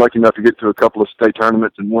 been lucky enough to get to a couple of state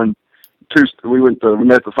tournaments, and we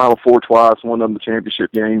met the Final Four twice, won them the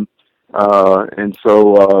championship game. And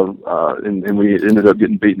we ended up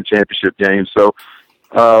getting beat in the championship game. So,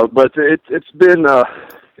 but it's been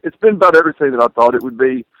about everything that I thought it would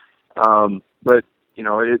be. But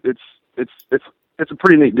it's a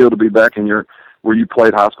pretty neat deal to be back in where you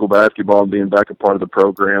played high school basketball and being back a part of the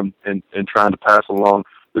program and trying to pass along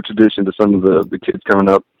the tradition to some of the kids coming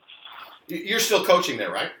up. You're still coaching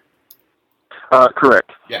there, right?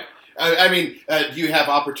 Correct. Yeah. I mean, do you have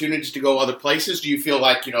opportunities to go other places? Do you feel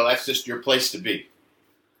like, that's just your place to be?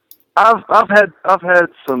 I've had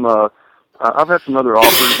some other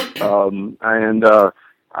offers, and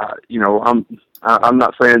I'm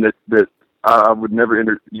not saying that I would never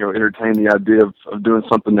entertain the idea of doing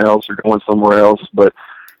something else or going somewhere else, but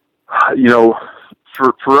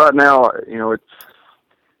for right now,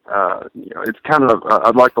 it's kind of,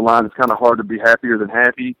 I'd like the line, it's kind of hard to be happier than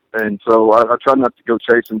happy. And so I try not to go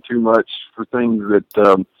chasing too much for things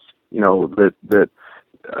that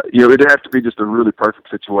it'd have to be just a really perfect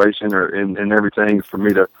situation and everything for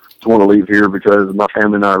me to want to leave here, because my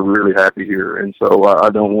family and I are really happy here. And so I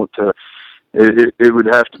don't want to, it would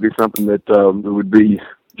have to be something that would be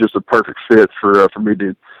just a perfect fit for me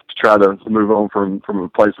to try to move on from a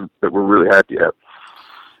place that we're really happy at.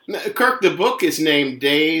 Kirk, the book is named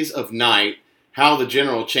Days of Night, How the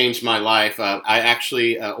General Changed My Life. I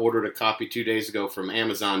actually ordered a copy 2 days ago from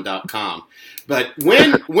Amazon.com. But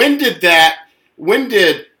when did I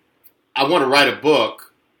want to write a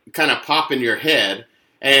book kind of pop in your head?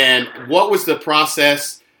 And what was the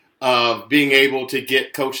process of being able to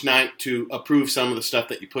get Coach Knight to approve some of the stuff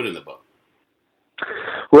that you put in the book?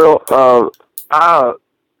 Well,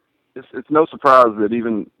 it's no surprise that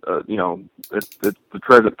even, at the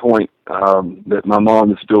present point, that my mom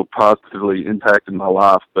has still positively impacted my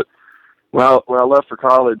life. But when I left for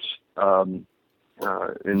college in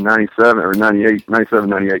 97 or 98, 97,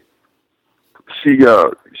 98, she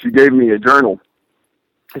gave me a journal,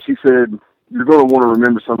 and she said, "You're going to want to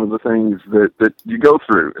remember some of the things that you go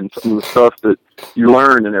through and some of the stuff that you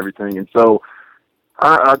learn and everything." And so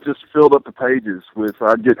I just filled up the pages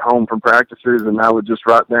I'd get home from practices and I would just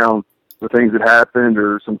write down the things that happened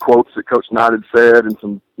or some quotes that Coach Knight had said and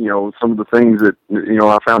some of the things that,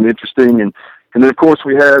 I found interesting. And then of course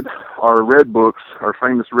we had our red books, our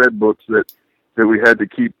famous red books that we had to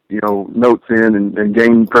keep, notes in and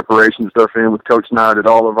game preparation stuff in with Coach Knight at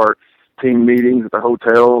all of our team meetings at the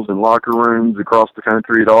hotels and locker rooms across the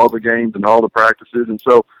country at all the games and all the practices. And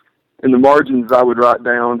so in the margins, I would write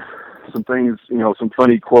down some things, some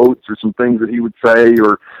funny quotes or some things that he would say,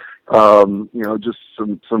 or, just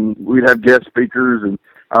some, we'd have guest speakers, and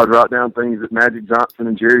I would write down things that Magic Johnson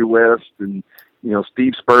and Jerry West and,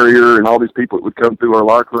 Steve Spurrier and all these people that would come through our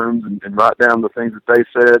locker rooms and write down the things that they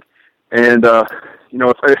said. And,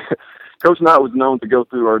 Coach Knight was known to go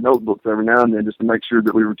through our notebooks every now and then just to make sure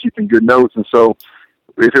that we were keeping good notes. And so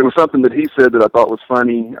if it was something that he said that I thought was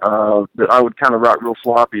funny, that I would kind of write real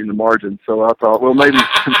sloppy in the margin. So I thought, well, maybe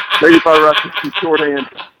if I write some shorthand,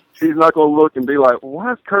 he's not going to look and be like, well,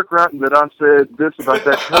 why is Kirk writing that I said this about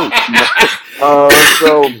that coach?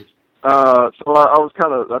 So I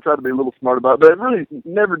tried to be a little smart about it, but it really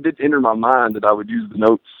never did enter my mind that I would use the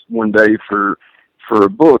notes one day for a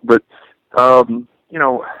book. But,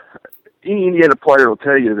 any Indiana player will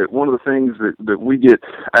tell you that one of the things that we get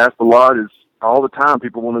asked a lot is all the time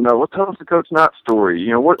people want to know, tell us the Coach Knight story,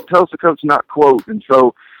 tell us the Coach Knight quote. And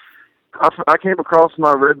so I came across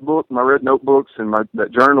my red notebooks and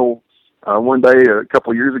that journal one day a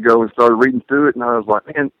couple of years ago and started reading through it, and I was like,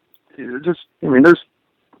 man, there's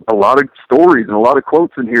a lot of stories and a lot of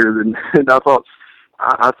quotes in here, and I thought,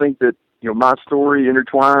 I think that my story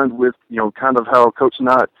intertwined with kind of how Coach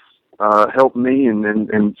Knight helped me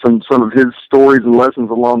and some of his stories and lessons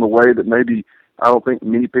along the way that maybe I don't think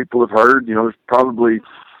many people have heard. There's probably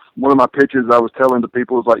one of my pitches I was telling to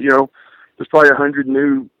people is like, there's probably 100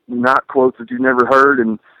 new Knight quotes that you've never heard,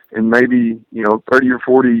 and maybe 30 or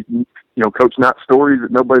 40 Coach Knight stories that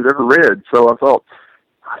nobody's ever read. So I thought,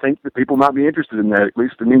 I think that people might be interested in that, at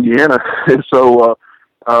least in Indiana. And so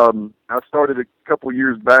I started a couple of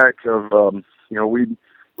years back of we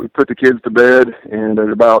put the kids to bed, and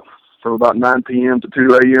from about 9 p.m. to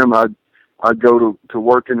 2 a.m. I'd go to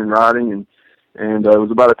working and writing, and it was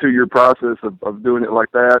about a 2-year process of doing it like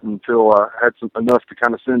that until I had enough to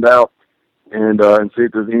kind of send out and see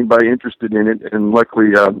if there's anybody interested in it. And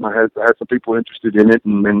luckily, I had some people interested in it,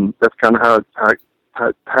 and that's kind of how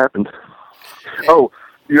it happened. Oh,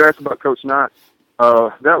 you asked about Coach Knight.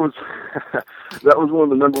 That was one of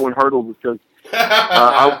the number one hurdles, because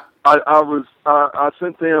I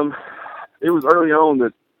sent them. It was early on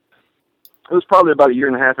that. It was probably about a year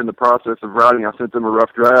and a half in the process of writing. I sent them a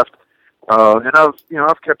rough draft, and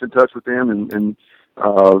I've kept in touch with them and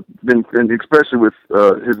especially with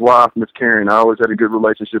his wife, Miss Karen. I always had a good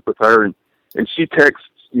relationship with her, and she texts,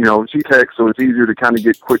 so it's easier to kind of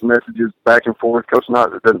get quick messages back and forth. Coach Knight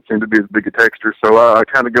doesn't seem to be as big a texter, so I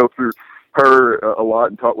kind of go through her a lot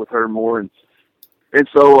and talk with her more, and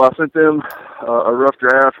so I sent them a rough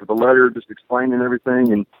draft with a letter just explaining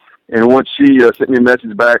everything, and once she sent me a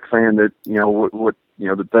message back saying that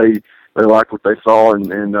that they liked what they saw,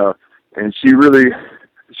 and she really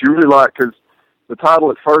liked, because the title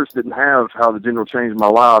at first didn't have How the General Changed My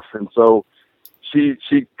Life, and so she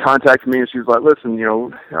contacted me and she was like, listen,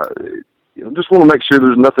 just want to make sure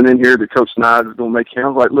there's nothing in here that Coach Knight is going to make. I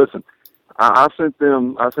was like, listen, I sent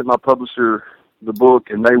my publisher the book,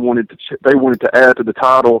 and they wanted to add to the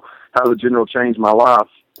title How the General Changed My Life.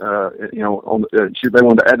 They wanted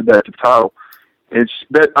to add that to the title, and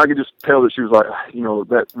that I could just tell that she was like,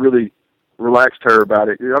 that really relaxed her about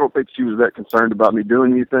it. I don't think she was that concerned about me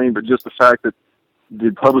doing anything, but just the fact that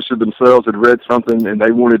the publisher themselves had read something and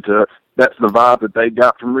they wanted to, that's the vibe that they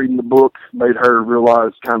got from reading the book, made her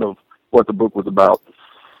realize kind of what the book was about.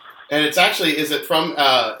 And it's actually, is it from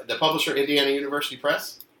the publisher Indiana University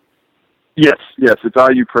Press? Yes, it's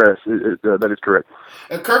IU Press. That is correct.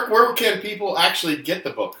 Kirk, where can people actually get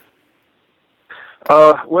the book?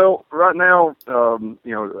 Well, right now,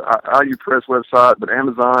 IU Press website, but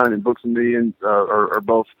Amazon and Books and Million are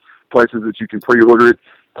both places that you can pre-order it.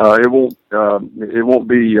 It won't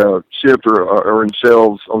be shipped or on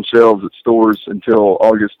shelves at stores until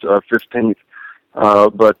August 15th.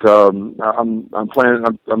 But I'm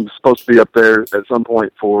planning. I'm supposed to be up there at some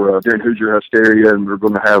point for during Hoosier Hysteria, and we're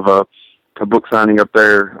going to have a book signing up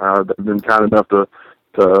there. They've been kind enough to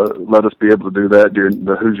let us be able to do that during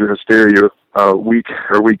the Hoosier Hysteria week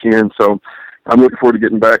or weekend. So I'm looking forward to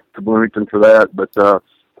getting back to Bloomington for that. But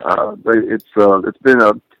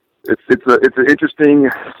it's an interesting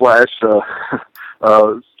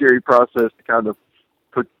 / scary process to kind of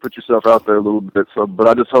put yourself out there a little bit. So, but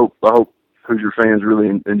I hope Hoosier fans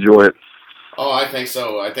really enjoy it. Oh, I think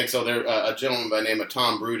so. There, a gentleman by the name of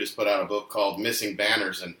Tom Brutus put out a book called Missing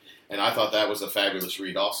Banners, and I thought that was a fabulous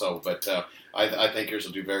read also. But I think yours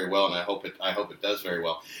will do very well, and I hope it does very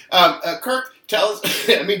well. Kirk, tell us.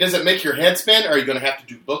 I mean, does it make your head spin? Are you going to have to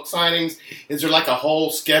do book signings? Is there like a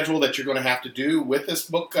whole schedule that you're going to have to do with this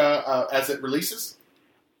book as it releases?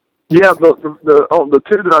 Yeah, the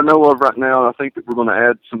two that I know of right now, I think that we're going to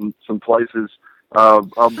add some places.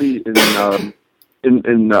 I'll be in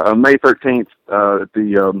May 13th at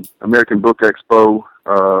the American Book Expo,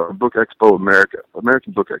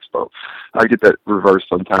 American Book Expo. I get that reversed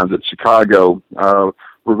sometimes. At Chicago,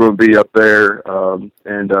 we're going to be up there,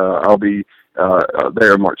 and I'll be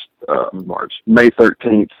there May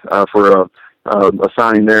 13th for a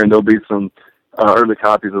signing there, and there'll be some early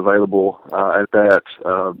copies available at that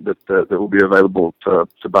will be available to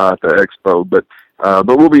buy at the expo, but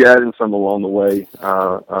we'll be adding some along the way,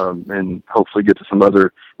 and hopefully get to some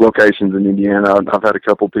other locations in Indiana. I've had a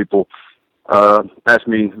couple people ask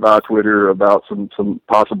me via Twitter about some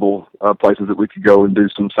possible places that we could go and do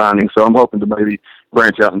some signings. So I'm hoping to maybe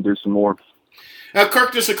branch out and do some more. Now,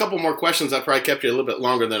 Kirk, just a couple more questions. I probably kept you a little bit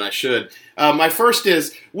longer than I should. My first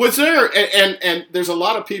is, was there, and there's a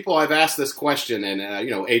lot of people I've asked this question, and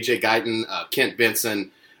A.J. Guyton, Kent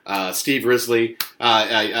Benson, Steve Risley,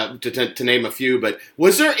 to name a few, but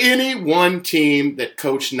was there any one team that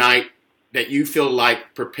Coach Knight that you feel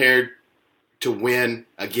like prepared to win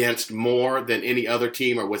against more than any other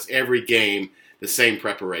team, or was every game the same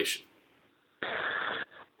preparation?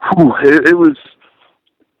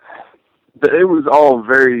 It was all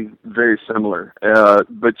very, very similar,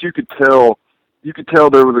 but you could tell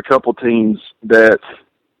there was a couple teams that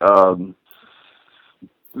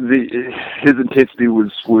his intensity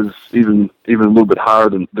was even a little bit higher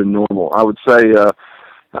than normal. I would say,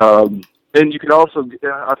 and you can also,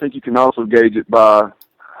 I think you can also gauge it by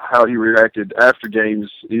how he reacted after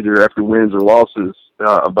games, either after wins or losses,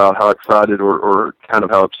 about how excited or kind of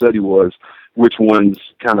how upset he was. Which ones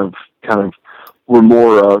kind of were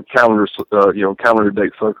more calendar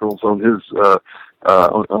date circles on his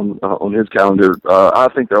on his calendar. I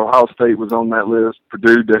think the Ohio State was on that list.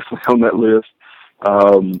 Purdue definitely on that list.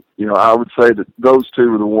 I would say that those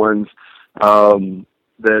two were the ones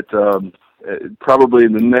that probably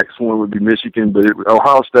the next one would be Michigan, but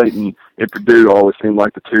Ohio State and Purdue always seemed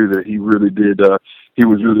like the two that he really did. He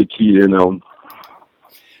was really keyed in on.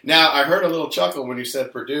 Now, I heard a little chuckle when you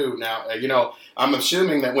said Purdue. Now, I'm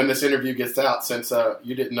assuming that when this interview gets out, since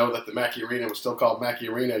you didn't know that the Mackey Arena was still called Mackey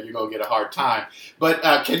Arena, you're going to get a hard time. But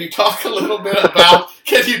can you talk a little bit about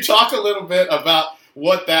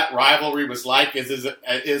what that rivalry was like? Is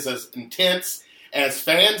as intense as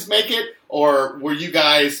fans make it, or were you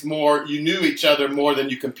guys you knew each other more than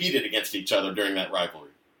you competed against each other during that rivalry?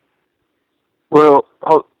 Well,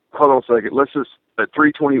 hold on a second. Let's just at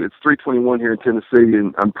 3:20. It's 3:21 here in Tennessee,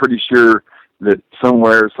 and I'm pretty sure that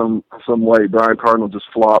somewhere, some way, Brian Cardinal just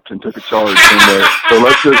flopped and took a charge somewhere. So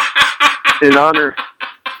let's just, in honor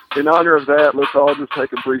of that, let's all just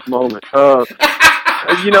take a brief moment. I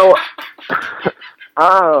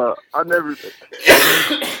never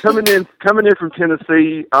coming in from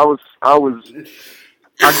Tennessee.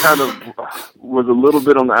 I kind of was a little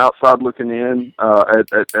bit on the outside looking in at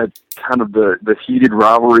kind of the heated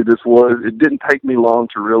rivalry this was. It didn't take me long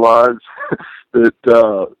to realize that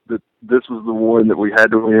this was the one that we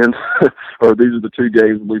had to win, or these are the two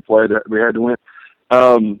games we played that we had to win.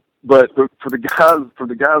 But for the guys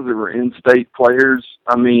that were in-state players,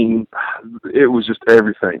 I mean, it was just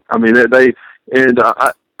everything. I mean, I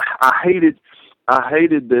I hated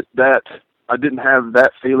that I didn't have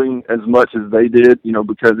that feeling as much as they did,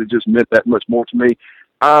 because it just meant that much more to me.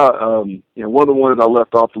 One of the ones I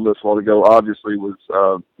left off the list a while ago, obviously, was,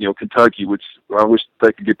 Kentucky, which I wish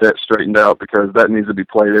they could get that straightened out because that needs to be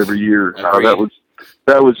played every year.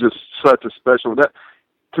 That was just such a special. That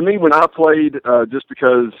to me, when I played, just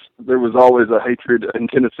because there was always a hatred in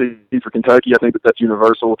Tennessee for Kentucky, I think that's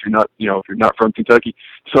universal if you're not from Kentucky.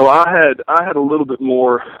 So I had a little bit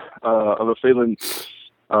more of a feeling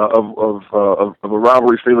of a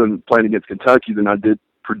rivalry feeling playing against Kentucky than I did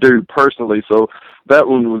Purdue personally. So that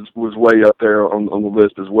one was way up there on the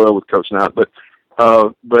list as well with Coach Knight. But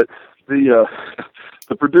the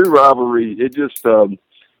Purdue rivalry, it just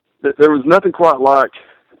there was nothing quite like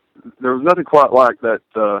that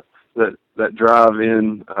drive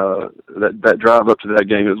in that drive up to that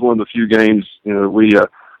game. It was one of the few games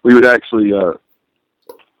we would actually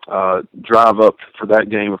drive up for that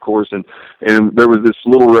game, of course, and there was this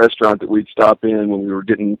little restaurant that we'd stop in when we were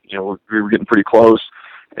getting pretty close,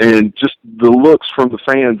 and just the looks from the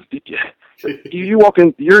fans. You walk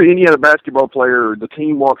in, you're an Indiana basketball player, the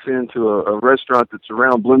team walks into a restaurant that's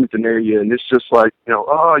around Bloomington area, and it's just like, you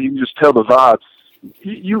can just tell the vibe.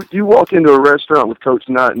 You walk into a restaurant with Coach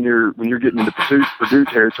Knight and when you're getting into Purdue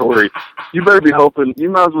territory, you better be hoping, you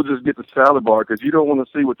might as well just get the salad bar because you don't want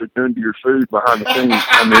to see what they're doing to your food behind the scenes.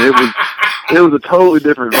 I mean, it was a totally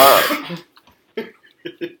different vibe.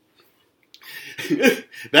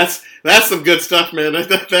 That's some good stuff, man.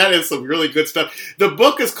 That is some really good stuff. The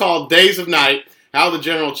book is called Days of Night, How the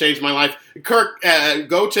General Changed My Life. Kirk,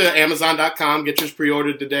 go to Amazon.com, get yours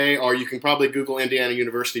pre-ordered today, or you can probably Google Indiana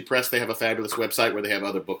University Press. They have a fabulous website where they have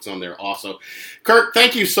other books on there also. Kirk,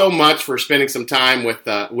 thank you so much for spending some time with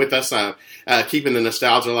us, keeping the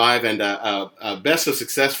nostalgia alive, and best of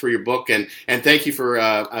success for your book, and thank you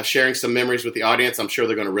for sharing some memories with the audience. I'm sure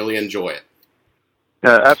they're going to really enjoy it.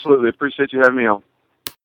 Yeah, absolutely. Appreciate you having me on.